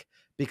bank,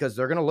 because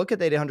they're going to look at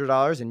that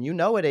 $800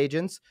 and at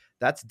agents,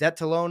 that's debt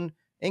to loan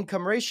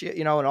income ratio,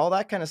 and all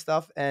that kind of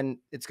stuff. And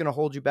it's going to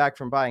hold you back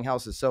from buying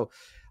houses. So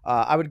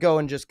I would go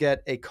and just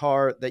get a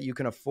car that you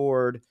can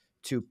afford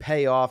to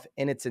pay off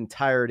in its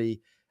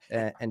entirety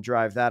and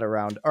drive that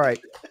around. All right.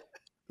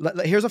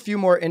 Here's a few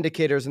more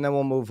indicators and then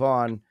we'll move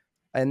on.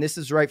 And this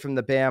is right from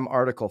the BAM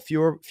article.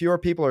 Fewer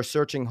people are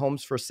searching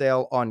homes for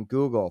sale on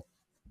Google.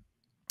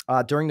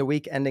 During the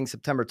week ending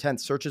September 10th,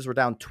 searches were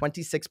down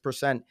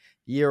 26%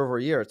 year over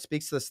year. It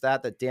speaks to the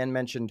stat that Dan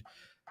mentioned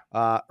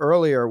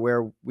earlier,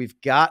 where we've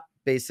got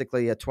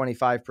basically a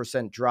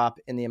 25% drop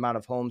in the amount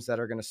of homes that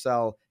are going to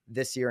sell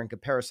this year in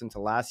comparison to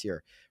last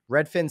year.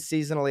 Redfin's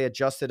seasonally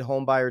adjusted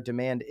home buyer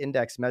demand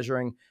index,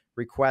 measuring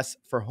requests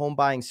for home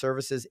buying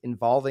services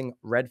involving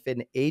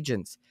Redfin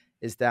agents,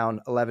 is down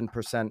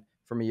 11%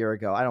 from a year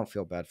ago. I don't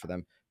feel bad for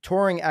them.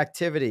 Touring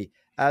activity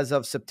as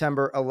of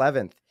September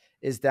 11th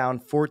is down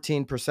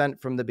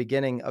 14% from the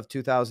beginning of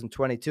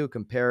 2022,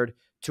 compared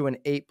to an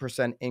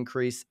 8%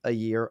 increase a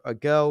year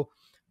ago.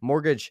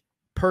 Mortgage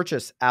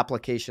purchase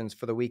applications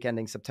for the week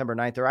ending September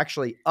 9th are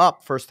actually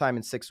up, first time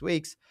in 6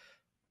 weeks,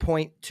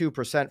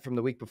 0.2% from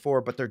the week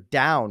before, but they're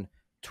down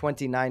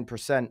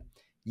 29%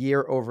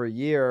 year over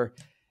year.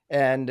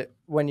 And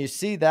when you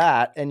see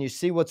that and you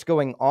see what's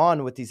going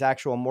on with these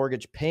actual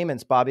mortgage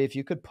payments, Bobby, if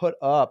you could put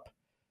up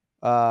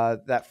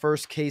that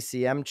first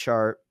KCM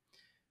chart,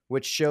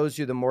 which shows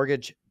you the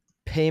mortgage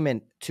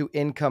payment to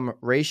income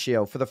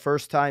ratio for the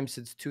first time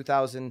since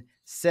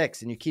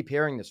 2006. And you keep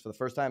hearing this, for the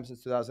first time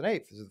since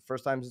 2008, for the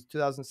first time since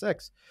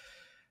 2006.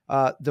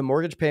 The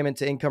mortgage payment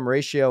to income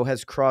ratio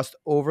has crossed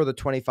over the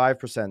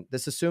 25%.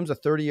 This assumes a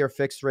 30-year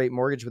fixed rate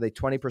mortgage with a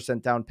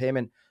 20% down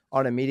payment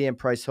on a median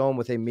price home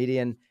with a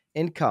median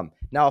income.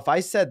 Now, if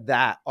I said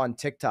that on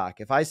TikTok,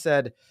 if I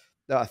said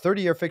a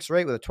 30-year fixed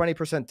rate with a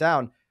 20%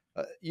 down,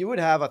 you would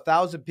have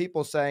 1,000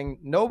 people saying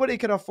nobody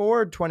can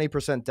afford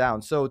 20%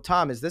 down. So,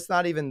 Tom, is this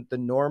not even the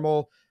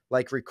normal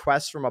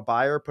request from a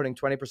buyer putting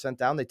 20%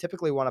 down? They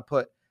typically want to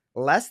put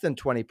less than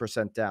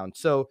 20% down.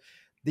 So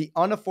the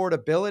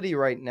unaffordability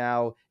right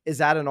now is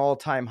at an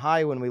all-time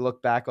high when we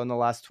look back on the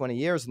last 20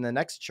 years. And the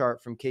next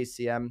chart from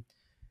KCM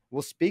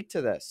will speak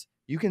to this.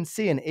 You can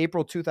see in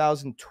April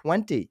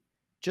 2020,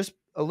 just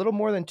a little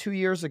more than 2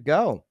 years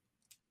ago,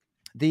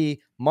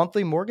 the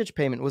monthly mortgage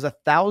payment was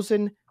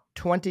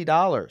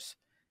 $1,020.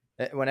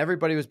 When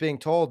everybody was being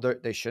told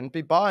they shouldn't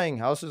be buying,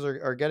 houses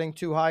are getting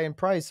too high in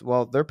price.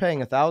 Well, they're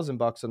paying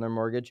 $1,000 on their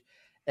mortgage.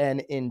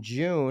 And in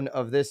June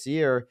of this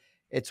year,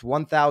 it's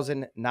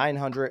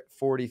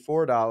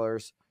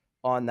 $1,944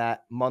 on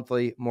that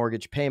monthly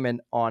mortgage payment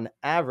on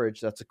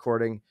average. That's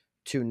according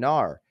to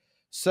NAR.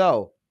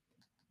 So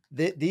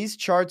these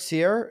charts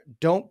here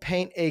don't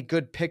paint a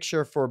good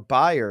picture for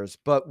buyers.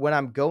 But when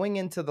I'm going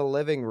into the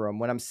living room,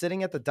 when I'm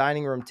sitting at the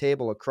dining room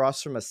table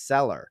across from a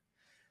seller,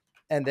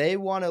 and they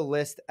want to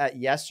list at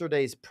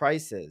yesterday's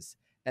prices,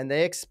 and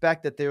they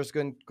expect that there's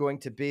going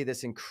to be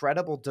this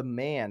incredible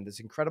demand, this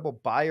incredible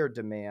buyer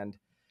demand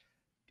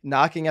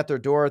knocking at their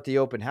door at the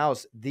open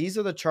house, these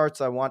are the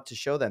charts I want to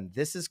show them.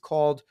 This is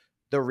called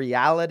the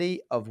reality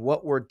of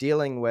what we're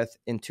dealing with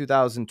in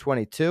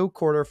 2022,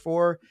 quarter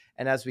four.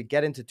 And as we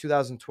get into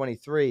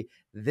 2023,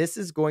 this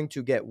is going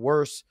to get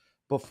worse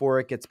before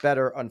it gets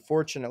better.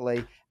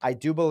 Unfortunately, I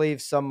do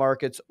believe some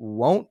markets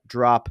won't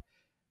drop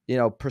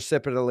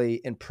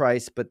precipitously in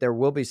price, but there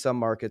will be some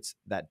markets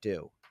that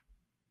do.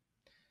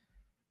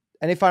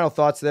 Any final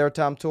thoughts there,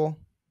 Tom Toole?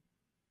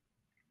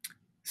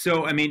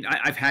 So, I mean,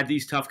 I've had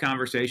these tough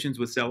conversations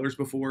with sellers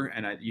before,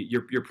 and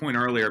your point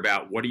earlier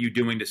about what are you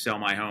doing to sell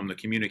my home, the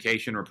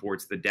communication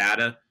reports, the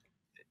data,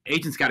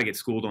 agents got to get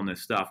schooled on this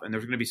stuff, and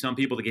there's going to be some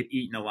people that get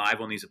eaten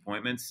alive on these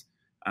appointments.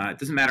 It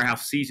doesn't matter how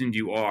seasoned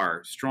you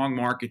are. Strong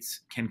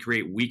markets can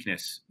create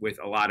weakness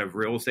with a lot of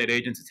real estate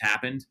agents. It's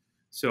happened.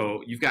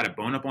 So you've got to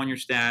bone up on your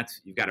stats.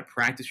 You've got to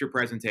practice your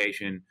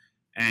presentation.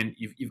 And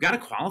you've got to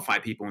qualify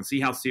people and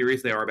see how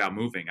serious they are about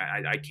moving.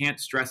 I can't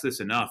stress this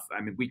enough. I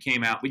mean,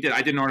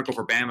 I did an article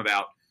for BAM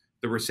about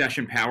the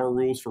recession power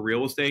rules for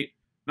real estate.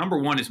 Number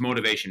one is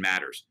motivation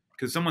matters,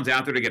 because someone's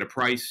out there to get a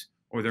price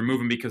or they're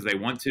moving because they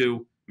want to. I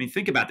mean,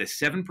 think about this,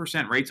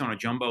 7% rates on a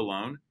jumbo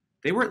loan.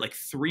 They were at like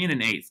 3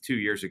 1/8 2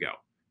 years ago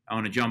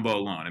on a jumbo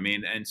loan. I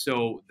mean, and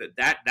so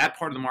that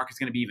part of the market is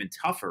going to be even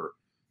tougher.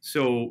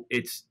 So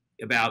it's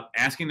about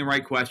asking the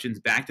right questions,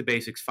 back to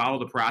basics, follow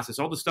the process,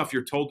 all the stuff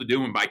you're told to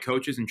do and by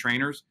coaches and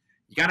trainers.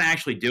 You got to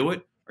actually do it,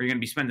 or you're going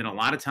to be spending a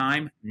lot of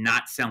time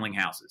not selling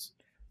houses.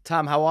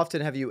 Tom, how often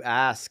have you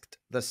asked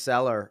the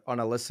seller on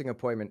a listing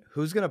appointment,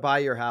 who's going to buy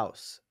your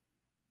house?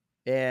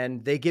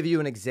 And they give you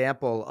an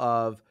example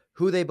of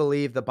who they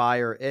believe the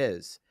buyer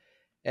is.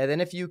 And then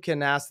if you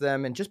can ask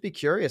them and just be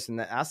curious and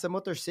ask them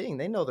what they're seeing,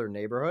 they know their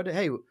neighborhood.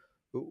 Hey,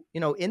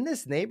 in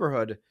this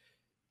neighborhood,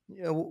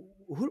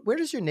 where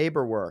does your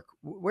neighbor work?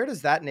 Where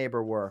does that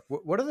neighbor work?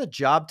 What are the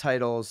job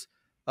titles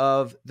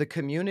of the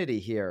community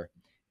here?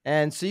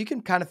 And so you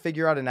can kind of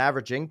figure out an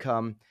average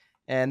income,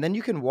 and then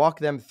you can walk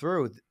them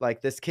through,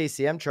 like this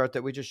KCM chart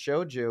that we just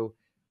showed you,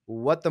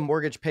 what the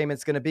mortgage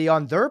payment's going to be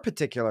on their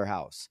particular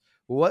house,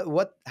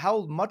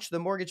 how much the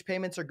mortgage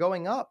payments are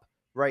going up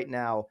right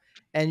now.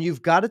 And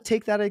you've got to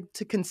take that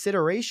into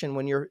consideration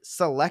when you're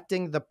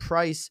selecting the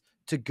price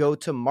to go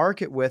to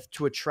market with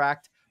to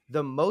attract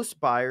the most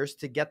buyers,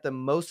 to get the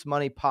most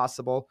money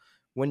possible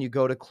when you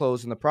go to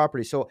close on the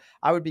property. So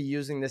I would be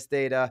using this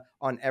data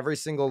on every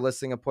single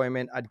listing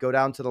appointment. I'd go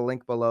down to the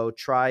link below,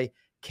 try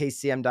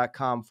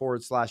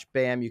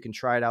kcm.com/BAM. You can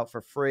try it out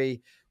for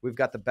free. We've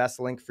got the best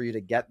link for you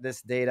to get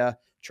this data.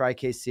 Try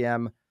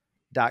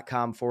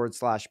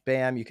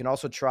kcm.com/BAM. You can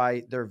also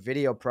try their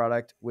video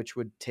product, which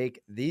would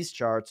take these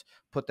charts,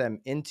 put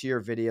them into your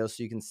video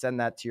so you can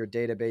send that to your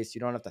database. You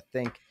don't have to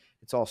think.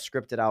 It's all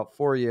scripted out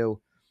for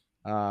you.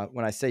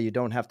 When I say you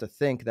don't have to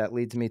think, that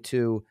leads me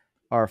to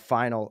our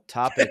final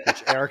topic,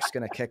 which Eric's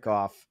going to kick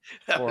off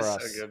for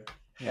us. So good.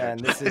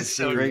 And this is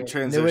so the great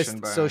transition, newest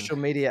Byron. social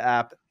media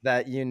app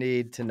that you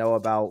need to know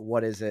about.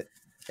 What is it,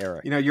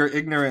 Eric? Your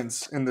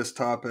ignorance in this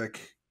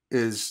topic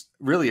is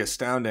really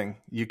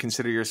astounding. You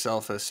consider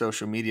yourself a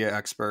social media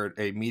expert,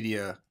 a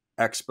media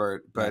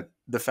expert, but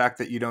the fact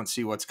that you don't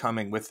see what's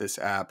coming with this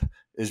app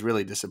is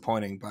really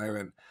disappointing,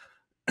 Byron.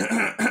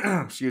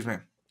 Excuse me.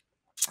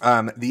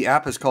 The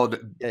app is called.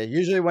 Yeah,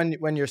 usually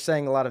when you're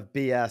saying a lot of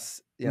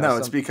BS. No,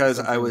 it's because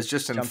I was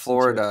just in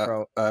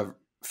Florida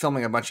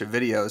filming a bunch of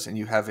videos, and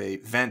you have a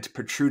vent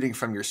protruding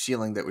from your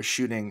ceiling that was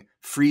shooting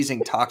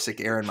freezing toxic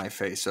air in my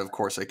face. So of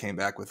course I came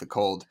back with a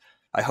cold.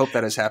 I hope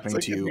that is happening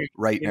to you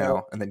right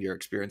now, and then you're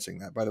experiencing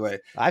that. By the way,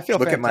 I feel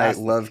look fantastic. at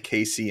my Love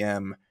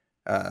KCM,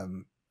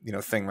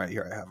 thing right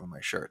here I have on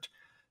my shirt.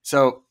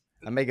 So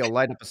I may go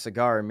light up a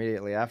cigar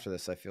immediately after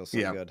this. I feel so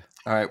good.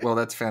 All right. Well,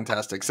 that's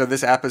fantastic. So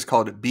this app is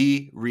called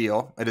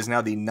BeReal. It is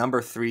now the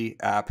number 3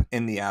 app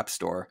in the App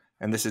Store.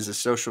 And this is a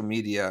social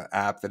media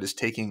app that is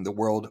taking the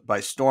world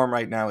by storm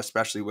right now,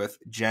 especially with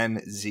Gen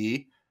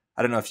Z.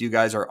 I don't know if you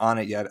guys are on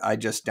it yet. I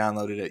just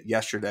downloaded it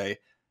yesterday,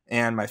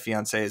 and my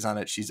fiance is on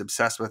it. She's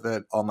obsessed with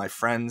it. All my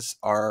friends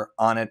are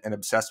on it and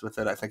obsessed with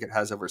it. I think it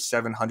has over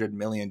 700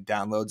 million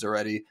downloads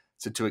already.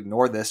 So to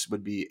ignore this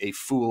would be a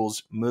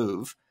fool's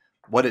move.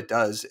 What it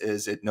does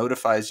is it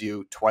notifies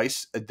you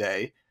twice a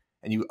day,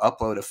 and you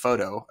upload a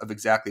photo of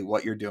exactly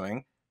what you're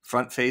doing,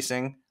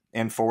 front-facing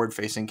and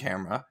forward-facing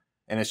camera,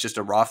 and it's just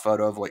a raw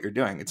photo of what you're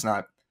doing. It's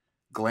not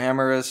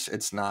glamorous.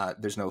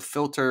 There's no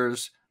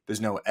filters. There's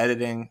no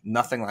editing,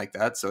 nothing like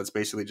that. So it's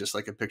basically just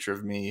like a picture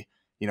of me,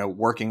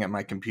 working at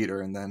my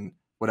computer and then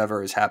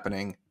whatever is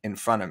happening in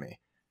front of me.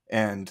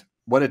 And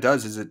what it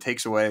does is it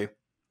takes away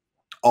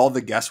all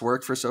the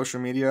guesswork for social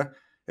media.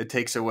 It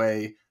takes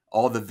away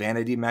all the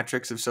vanity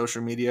metrics of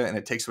social media, and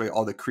it takes away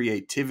all the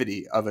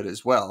creativity of it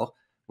as well,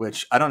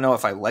 which I don't know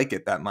if I like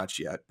it that much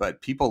yet,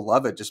 but people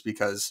love it just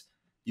because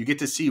you get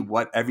to see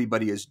what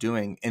everybody is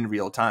doing in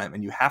real time,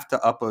 and you have to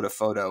upload a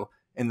photo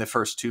in the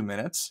first 2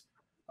 minutes.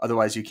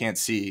 Otherwise, you can't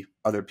see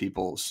other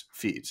people's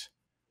feeds.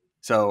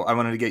 So I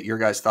wanted to get your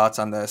guys' thoughts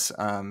on this.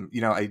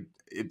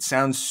 It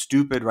sounds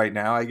stupid right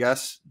now, I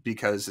guess,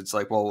 because it's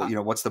like, well,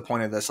 what's the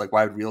point of this? Like,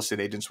 why would real estate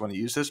agents want to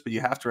use this? But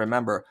you have to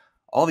remember,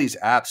 all these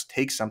apps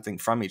take something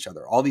from each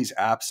other. All these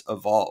apps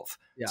evolve.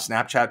 Yeah.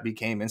 Snapchat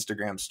became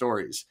Instagram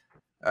stories.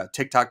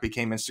 TikTok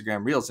became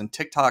Instagram Reels. And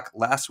TikTok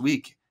last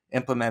week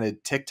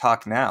implemented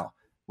TikTok Now,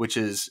 which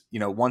is,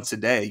 once a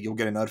day, you'll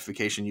get a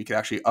notification. You can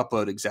actually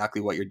upload exactly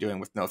what you're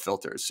doing with no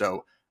filters.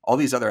 So all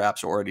these other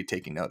apps are already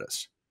taking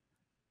notice.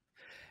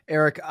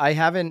 Eric, I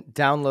haven't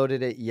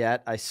downloaded it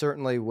yet. I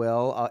certainly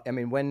will.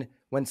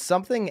 When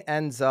something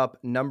ends up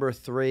number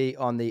 3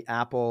 on the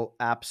Apple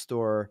App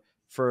Store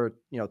for,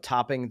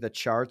 topping the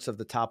charts of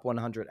the top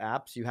 100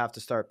 apps, you have to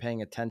start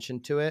paying attention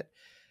to it.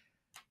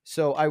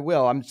 So I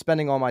will. I'm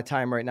spending all my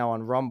time right now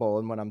on Rumble,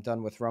 and when I'm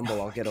done with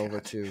Rumble, I'll get over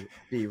to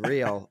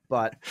BeReal.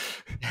 But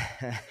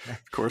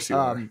of course you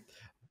are.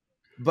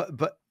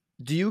 But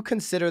do you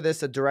consider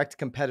this a direct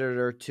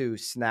competitor to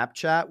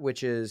Snapchat,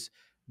 which is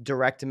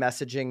direct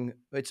messaging?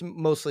 It's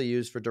mostly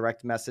used for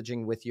direct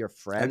messaging with your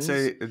friends. I'd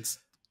say it's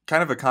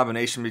kind of a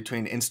combination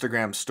between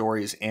Instagram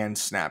stories and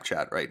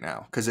Snapchat right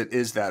now, because it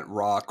is that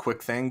raw,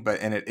 quick thing,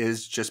 and it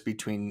is just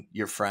between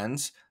your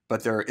friends,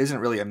 but there isn't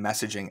really a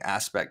messaging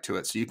aspect to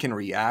it. So you can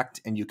react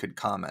and you could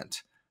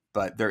comment,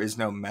 but there is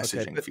no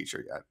messaging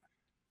feature yet.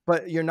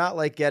 But you're not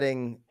like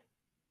getting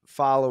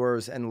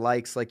followers and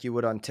likes like you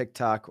would on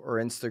TikTok or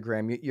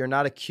Instagram. You're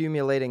not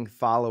accumulating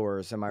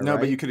followers, am I right? No,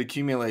 but you could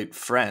accumulate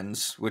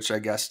friends, which I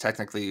guess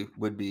technically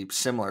would be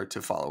similar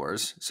to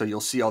followers. So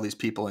you'll see all these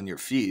people in your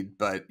feed,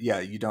 but yeah,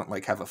 you don't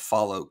like have a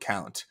follow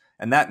count.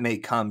 And that may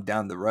come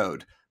down the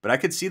road. But I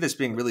could see this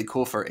being really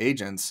cool for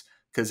agents,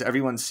 because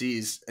everyone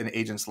sees an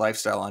agent's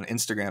lifestyle on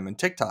Instagram and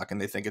TikTok and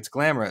they think it's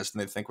glamorous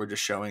and they think we're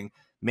just showing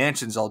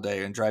mansions all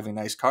day and driving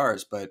nice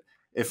cars. But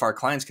if our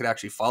clients could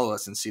actually follow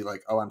us and see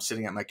like, oh, I'm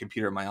sitting at my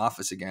computer in my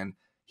office again.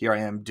 Here I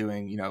am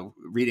doing,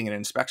 reading an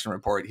inspection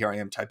report. Here I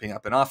am typing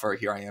up an offer.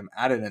 Here I am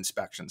at an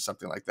inspection,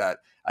 something like that.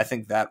 I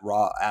think that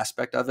raw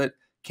aspect of it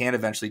can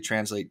eventually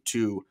translate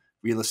to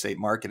real estate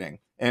marketing.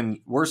 And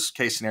worst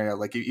case scenario,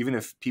 like even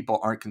if people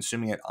aren't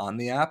consuming it on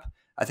the app,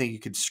 I think you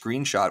could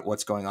screenshot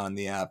what's going on in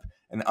the app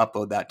and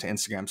upload that to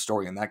Instagram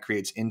story. And that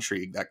creates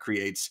intrigue. That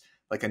creates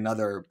like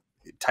another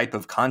type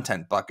of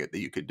content bucket that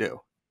you could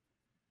do.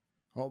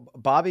 Well,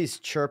 Bobby's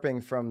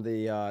chirping from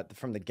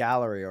the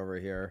gallery over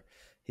here.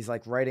 He's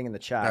like writing in the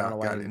chat. I don't know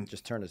why he didn't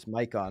just turn his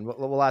mic on.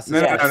 We'll ask.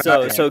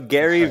 So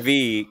Gary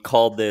V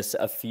called this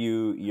a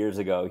few years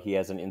ago. He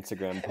has an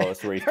Instagram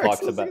post where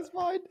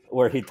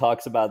he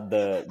talks about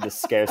the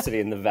scarcity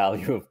and the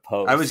value of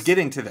posts. I was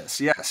getting to this.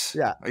 Yes.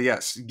 Yeah.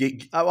 Yes.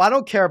 I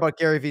don't care about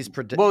Gary V's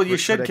predictions. Well, you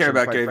should care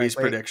about Gary V's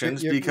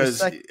predictions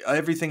because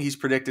everything he's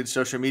predicted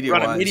social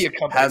media-wise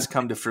has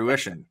come to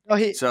fruition. No,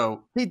 he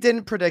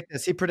didn't predict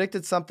this. He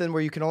predicted something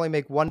where you can only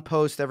make one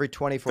post every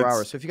 24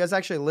 hours. So if you guys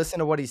actually listen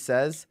to what he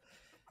says,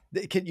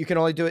 you can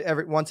only do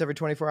it once every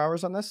 24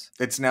 hours on this?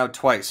 It's now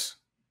twice.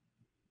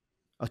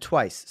 Oh,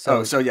 twice.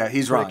 So yeah,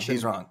 he's wrong.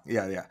 He's wrong.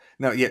 Yeah.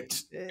 No, yeah.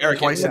 Eric,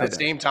 twice at the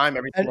same time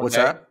every day. What's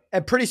that?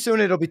 And pretty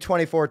soon it'll be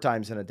 24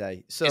 times in a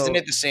day. So isn't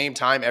it the same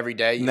time every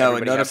day? No,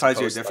 it notifies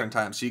you at different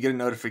times. So you get a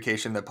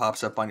notification that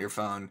pops up on your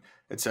phone.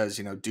 It says,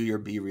 do your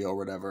BeReal or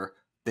whatever.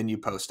 Then you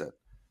post it.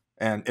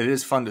 And it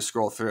is fun to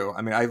scroll through.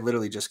 I mean, I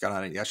literally just got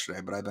on it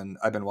yesterday, but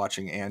I've been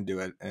watching Ann do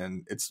it,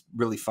 and it's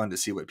really fun to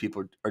see what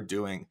people are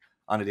doing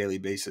on a daily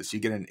basis. You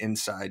get an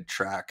inside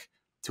track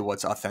to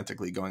what's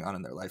authentically going on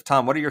in their life.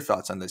 Tom, what are your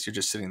thoughts on this? You're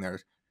just sitting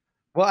there.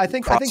 Well, I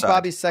think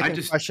Bobby's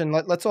second question,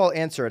 let's all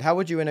answer it. How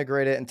would you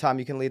integrate it? And Tom,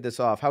 you can lead this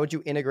off. How would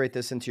you integrate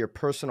this into your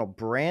personal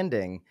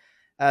branding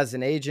as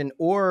an agent,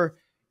 or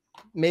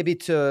maybe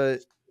to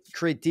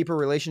create deeper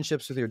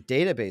relationships with your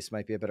database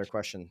might be a better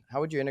question. How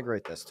would you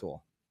integrate this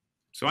tool?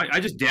 So I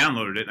just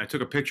downloaded it and I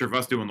took a picture of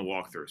us doing the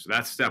walkthrough. So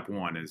that's step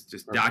one, is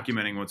just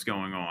documenting what's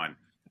going on.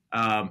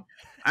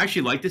 I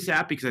actually like this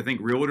app because I think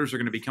realtors are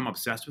going to become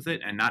obsessed with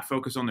it and not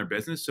focus on their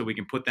business, so we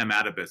can put them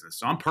out of business.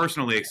 So I'm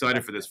personally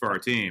excited for this for our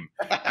team.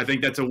 I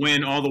think that's a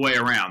win all the way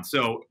around.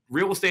 So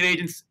real estate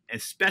agents,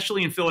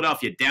 especially in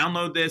Philadelphia,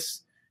 download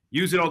this,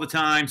 use it all the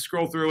time,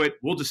 scroll through it.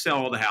 We'll just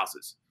sell all the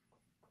houses.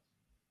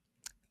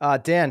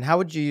 Dan, how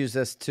would you use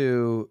this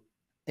to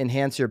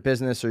enhance your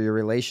business or your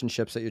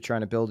relationships that you're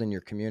trying to build in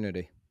your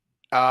community?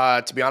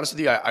 To be honest with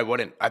you, I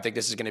wouldn't. I think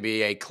this is going to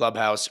be a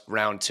Clubhouse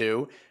round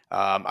 2.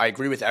 I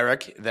agree with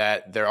Eric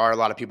that there are a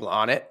lot of people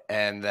on it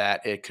and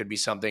that it could be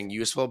something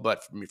useful.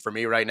 But for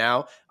me right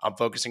now, I'm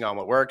focusing on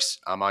what works.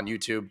 I'm on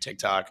YouTube,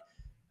 TikTok,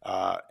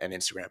 and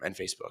Instagram and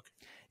Facebook.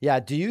 Yeah.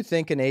 Do you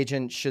think an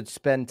agent should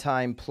spend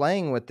time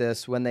playing with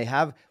this when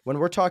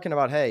we're talking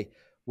about, hey,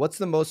 what's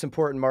the most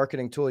important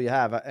marketing tool you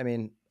have? I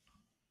mean,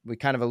 we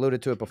kind of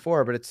alluded to it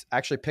before, but it's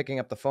actually picking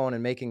up the phone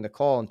and making the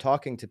call and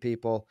talking to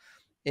people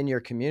in your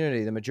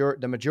community.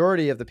 The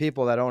majority of the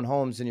people that own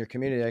homes in your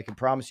community, I can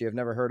promise you, have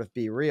never heard of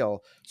BeReal.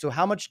 So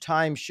how much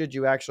time should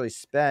you actually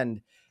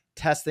spend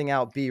testing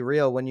out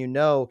BeReal when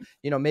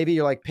maybe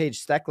you're like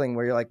Paige Steckling,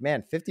 where you're like,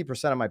 man,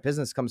 50% of my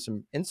business comes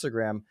from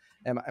Instagram.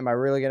 Am I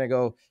really going to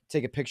go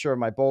take a picture of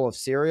my bowl of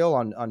cereal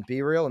on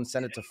BeReal and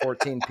send it to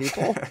 14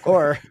 people?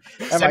 Or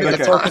am I going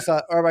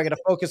to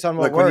focus on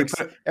what works?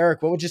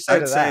 Eric, what would you say to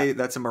that? I'd say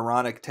that's a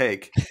moronic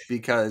take,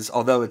 because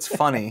although it's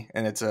funny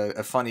and it's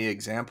a funny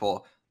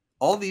example,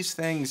 all these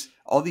things,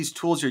 all these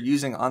tools you're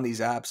using on these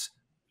apps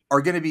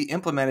are going to be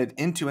implemented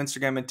into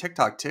Instagram and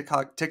TikTok.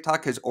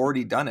 TikTok has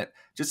already done it.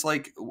 Just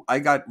like I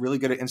got really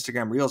good at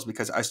Instagram Reels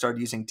because I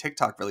started using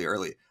TikTok really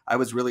early. I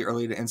was really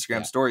early to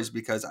Instagram Stories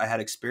because I had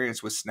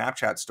experience with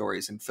Snapchat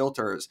stories and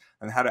filters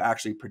and how to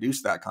actually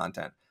produce that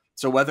content.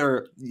 So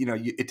whether,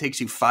 it takes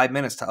you 5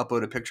 minutes to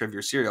upload a picture of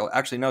your cereal,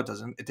 actually, no, it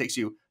doesn't. It takes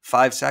you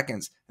 5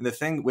 seconds. And the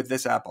thing with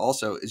this app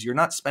also is you're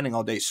not spending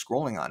all day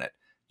scrolling on it.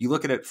 You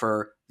look at it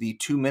for the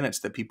 2 minutes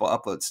that people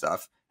upload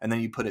stuff, and then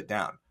you put it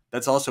down.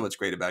 That's also what's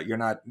great about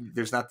it.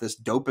 There's not this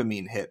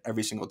dopamine hit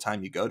every single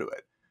time you go to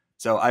it.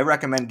 So I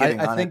recommend getting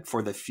on it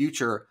for the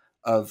future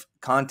of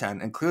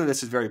content. And clearly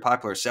this is very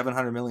popular.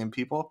 700 million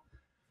people.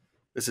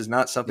 This is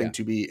not something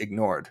to be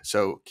ignored.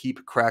 So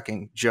keep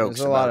cracking jokes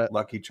about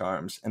Lucky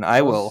Charms. And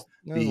I will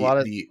be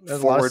the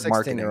forward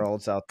marketing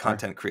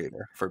content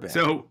creator for BAM.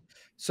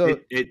 So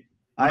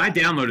when I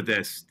downloaded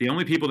this, the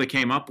only people that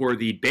came up were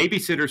the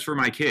babysitters for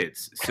my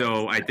kids.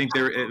 So I think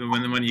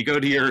when you go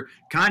to your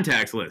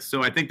contacts list,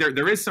 so I think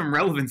there is some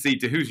relevancy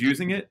to who's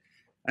using it.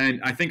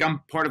 And I think I'm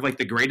part of like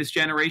the greatest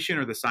generation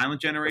or the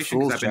silent generation,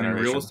 because I've been in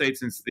real estate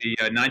since the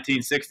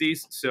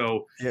 1960s.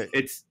 So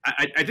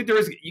I think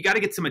you got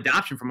to get some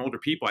adoption from older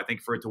people, I think,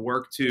 for it to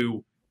work,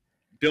 to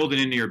build it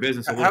into your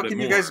business a little bit more. How can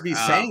you guys be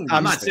saying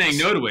I'm not saying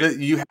no to it.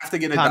 You have to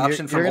get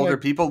adoption from older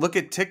people. Look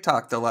at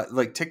TikTok.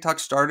 Like TikTok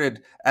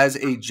started as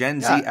a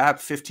Gen Z app,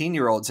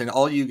 15-year-olds, and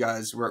all you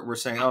guys were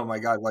saying, oh my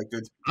God, like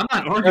this. I'm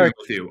not arguing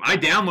with you. I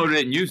downloaded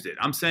it and used it.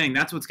 I'm saying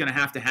that's what's going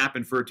to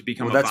happen for it to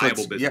become a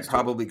viable business. Yeah,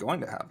 probably going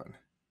to happen.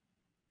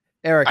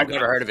 Eric, I've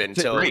never heard of it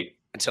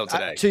until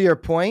today. To your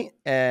point,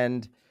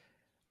 and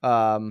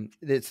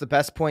it's the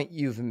best point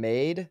you've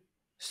made,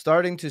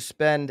 starting to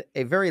spend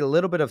a very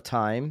little bit of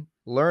time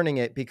learning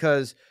it,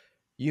 because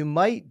you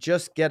might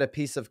just get a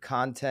piece of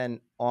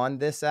content on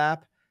this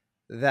app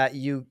that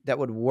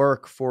would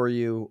work for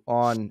you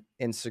on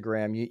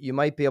Instagram. You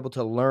might be able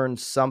to learn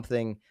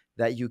something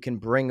that you can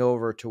bring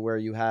over to where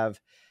you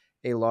have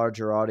a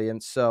larger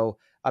audience. So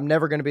I'm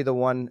never going to be the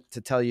one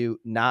to tell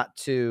you not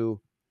to,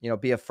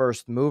 be a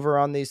first mover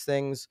on these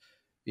things.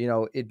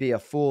 It'd be a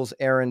fool's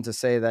errand to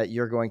say that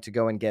you're going to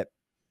go and get,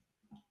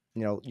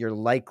 you're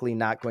likely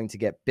not going to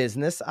get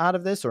business out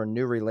of this or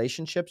new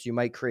relationships. You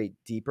might create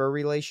deeper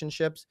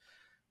relationships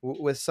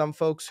with some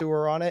folks who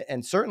are on it.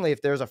 And certainly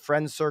if there's a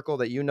friend circle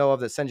that you know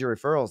of that sends you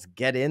referrals,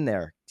 get in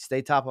there,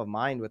 stay top of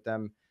mind with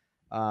them.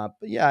 But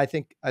yeah, I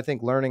think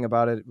learning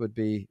about it would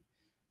be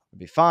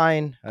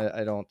fine.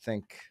 I don't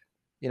think,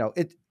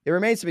 it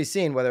remains to be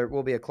seen whether it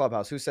will be a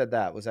Clubhouse. Who said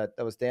that?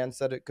 That was Dan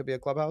said it could be a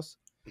Clubhouse?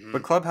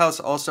 But Clubhouse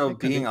also,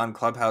 being on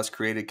Clubhouse,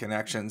 created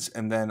connections,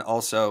 and then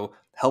also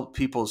helped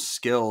people's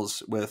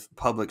skills with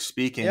public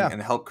speaking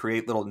and help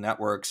create little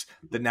networks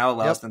that now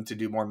allows them to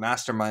do more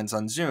masterminds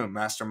on Zoom,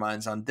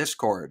 masterminds on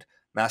Discord,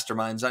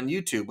 masterminds on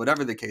YouTube,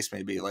 whatever the case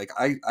may be. Like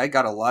I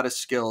got a lot of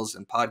skills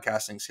and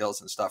podcasting skills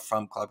and stuff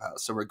from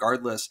Clubhouse. So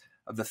regardless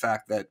of the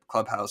fact that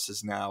Clubhouse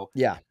is now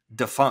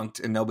defunct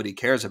and nobody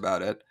cares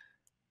about it,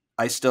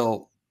 I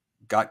still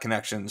got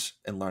connections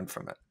and learned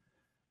from it.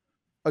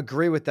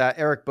 Agree with that,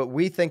 Eric, but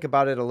we think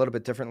about it a little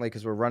bit differently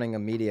because we're running a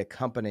media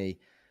company.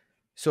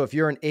 So if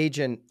you're an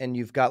agent and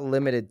you've got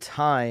limited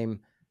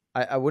time,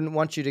 I wouldn't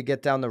want you to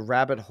get down the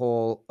rabbit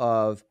hole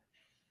of,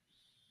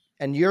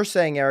 and you're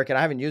saying, Eric, and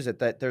I haven't used it,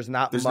 that there's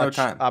much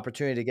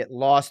opportunity to get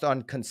lost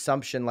on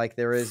consumption like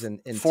there is in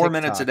 4 TikTok.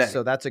 minutes a day.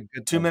 So that's a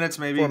good 2 minutes,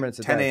 maybe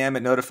 10 a.m.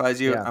 It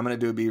notifies you. I'm going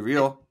to do a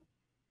BeReal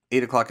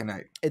 8 o'clock at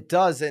night. It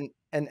does. And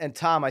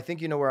Tom, I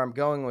think you know where I'm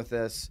going with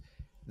this.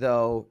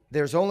 Though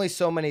there's only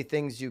so many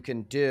things you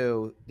can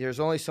do. There's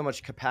only so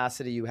much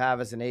capacity you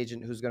have as an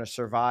agent who's going to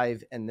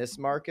survive in this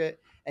market,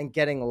 and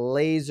getting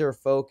laser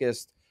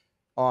focused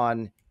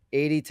on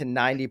 80 to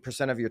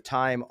 90% of your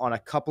time on a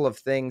couple of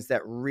things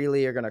that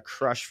really are going to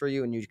crush for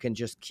you and you can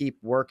just keep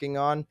working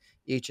on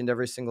each and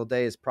every single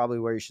day is probably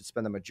where you should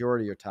spend the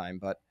majority of your time.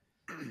 But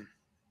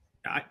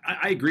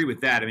I agree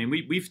with that. I mean,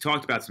 we've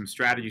talked about some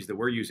strategies that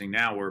we're using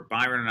now where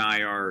Byron and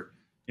I are,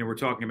 we're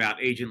talking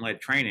about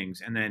agent-led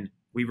trainings, and then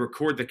we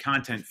record the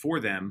content for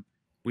them.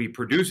 We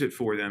produce it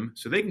for them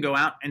so they can go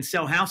out and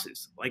sell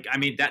houses. Like, I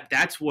mean,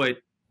 that's what,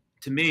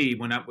 to me,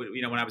 when I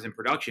was in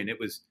production, it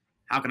was,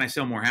 how can I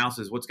sell more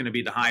houses? What's going to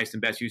be the highest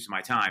and best use of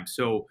my time?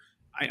 So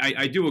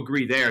I do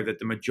agree there that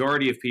the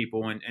majority of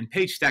people, and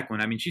Paige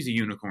Steckland, I mean, she's a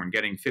unicorn,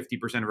 getting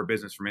 50% of her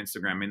business from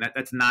Instagram. I mean,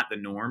 that's not the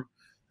norm.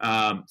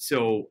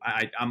 So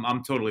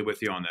I'm totally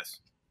with you on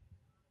this.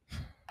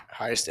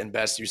 Highest and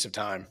best use of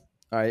time.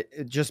 All right,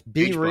 just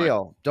be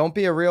real. Don't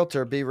be a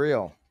realtor. Be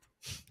real.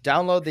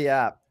 Download the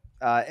app.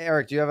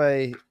 Eric, do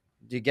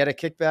you get a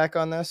kickback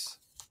on this?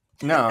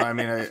 No, I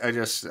mean, I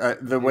just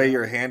the way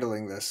you're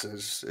handling this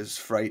is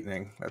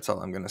frightening. That's all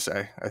I'm going to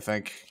say. I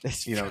think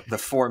the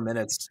 4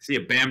 minutes. See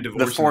a BAM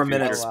divorce. The 4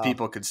 minutes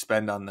people could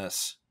spend on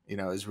this,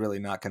 is really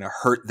not going to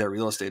hurt their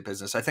real estate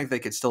business. I think they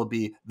could still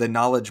be the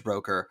knowledge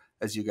broker,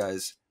 as you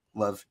guys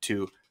love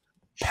to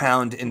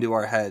pound into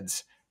our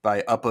heads,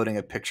 by uploading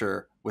a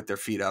picture with their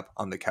feet up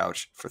on the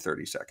couch for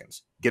 30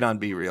 seconds. Get on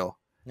BeReal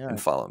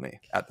and follow me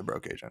at The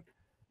Broke Agent.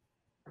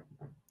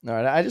 All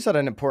right. I just had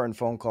an important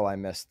phone call I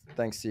missed.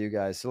 Thanks to you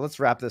guys. So let's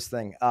wrap this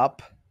thing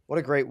up. What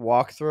a great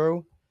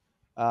walkthrough.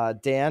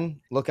 Dan,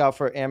 look out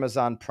for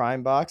Amazon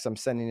Prime Box. I'm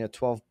sending you a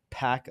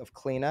 12-pack of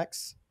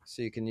Kleenex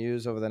so you can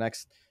use over the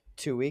next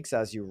 2 weeks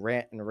as you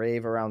rant and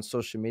rave around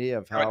social media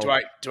of how do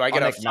I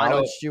get a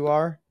final, you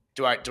are.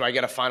 Do I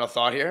get a final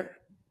thought here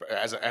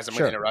as I'm going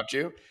to interrupt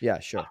you? Yeah,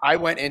 sure. I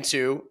went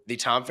into the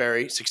Tom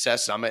Ferry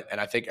Success Summit,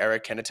 and I think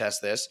Eric can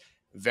attest this,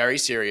 very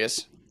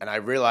serious. And I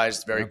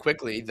realized very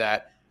quickly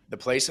that the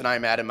place that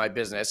I'm at in my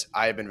business,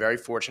 I have been very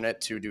fortunate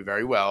to do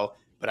very well,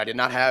 but I did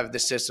not have the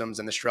systems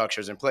and the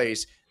structures in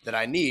place that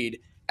I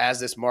need as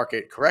this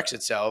market corrects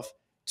itself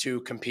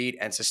to compete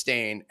and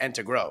sustain and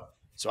to grow.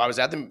 So I was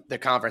at the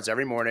conference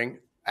every morning,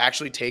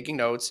 actually taking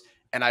notes,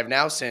 and I've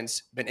now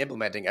since been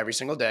implementing every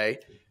single day.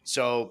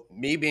 So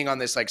me being on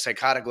this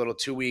psychotic little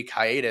 2-week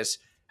hiatus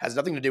has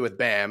nothing to do with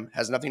BAM,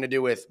 has nothing to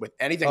do with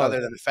anything other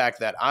than the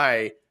fact that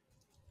I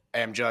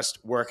am just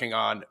working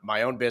on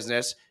my own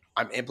business.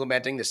 I'm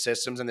implementing the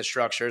systems and the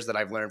structures that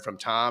I've learned from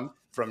Tom,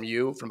 from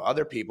you, from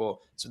other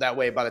people. So that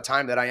way, by the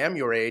time that I am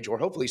your age, or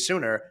hopefully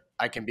sooner,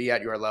 I can be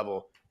at your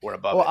level or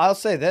above. Well, I'll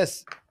say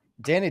this.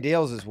 Danny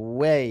Deals is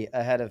way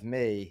ahead of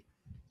me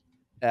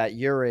at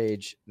your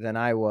age than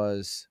I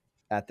was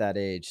at that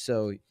age.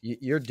 So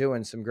you're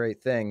doing some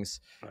great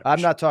things.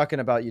 I'm not talking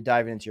about you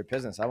diving into your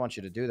business. I want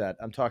you to do that.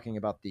 I'm talking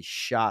about the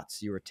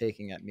shots you were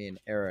taking at me and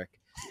Eric.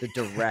 The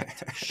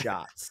direct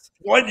shots.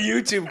 One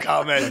YouTube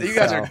comment. You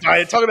guys are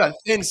dying. Talking about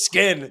thin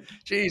skin.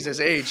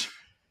 Jesus, age.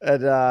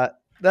 And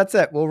that's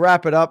it. We'll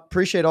wrap it up.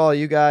 Appreciate all of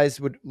you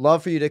guys. Would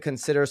love for you to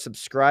consider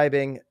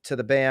subscribing to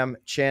the BAM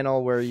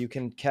channel where you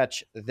can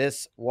catch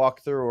this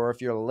walkthrough. Or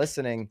if you're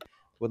listening,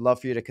 would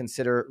love for you to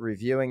consider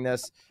reviewing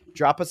this.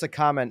 Drop us a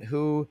comment.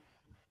 Who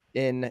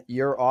in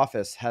your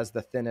office has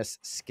the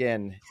thinnest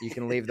skin? You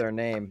can leave their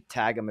name.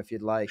 Tag them if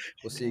you'd like.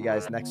 We'll see you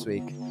guys next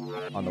week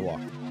on The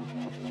Walk.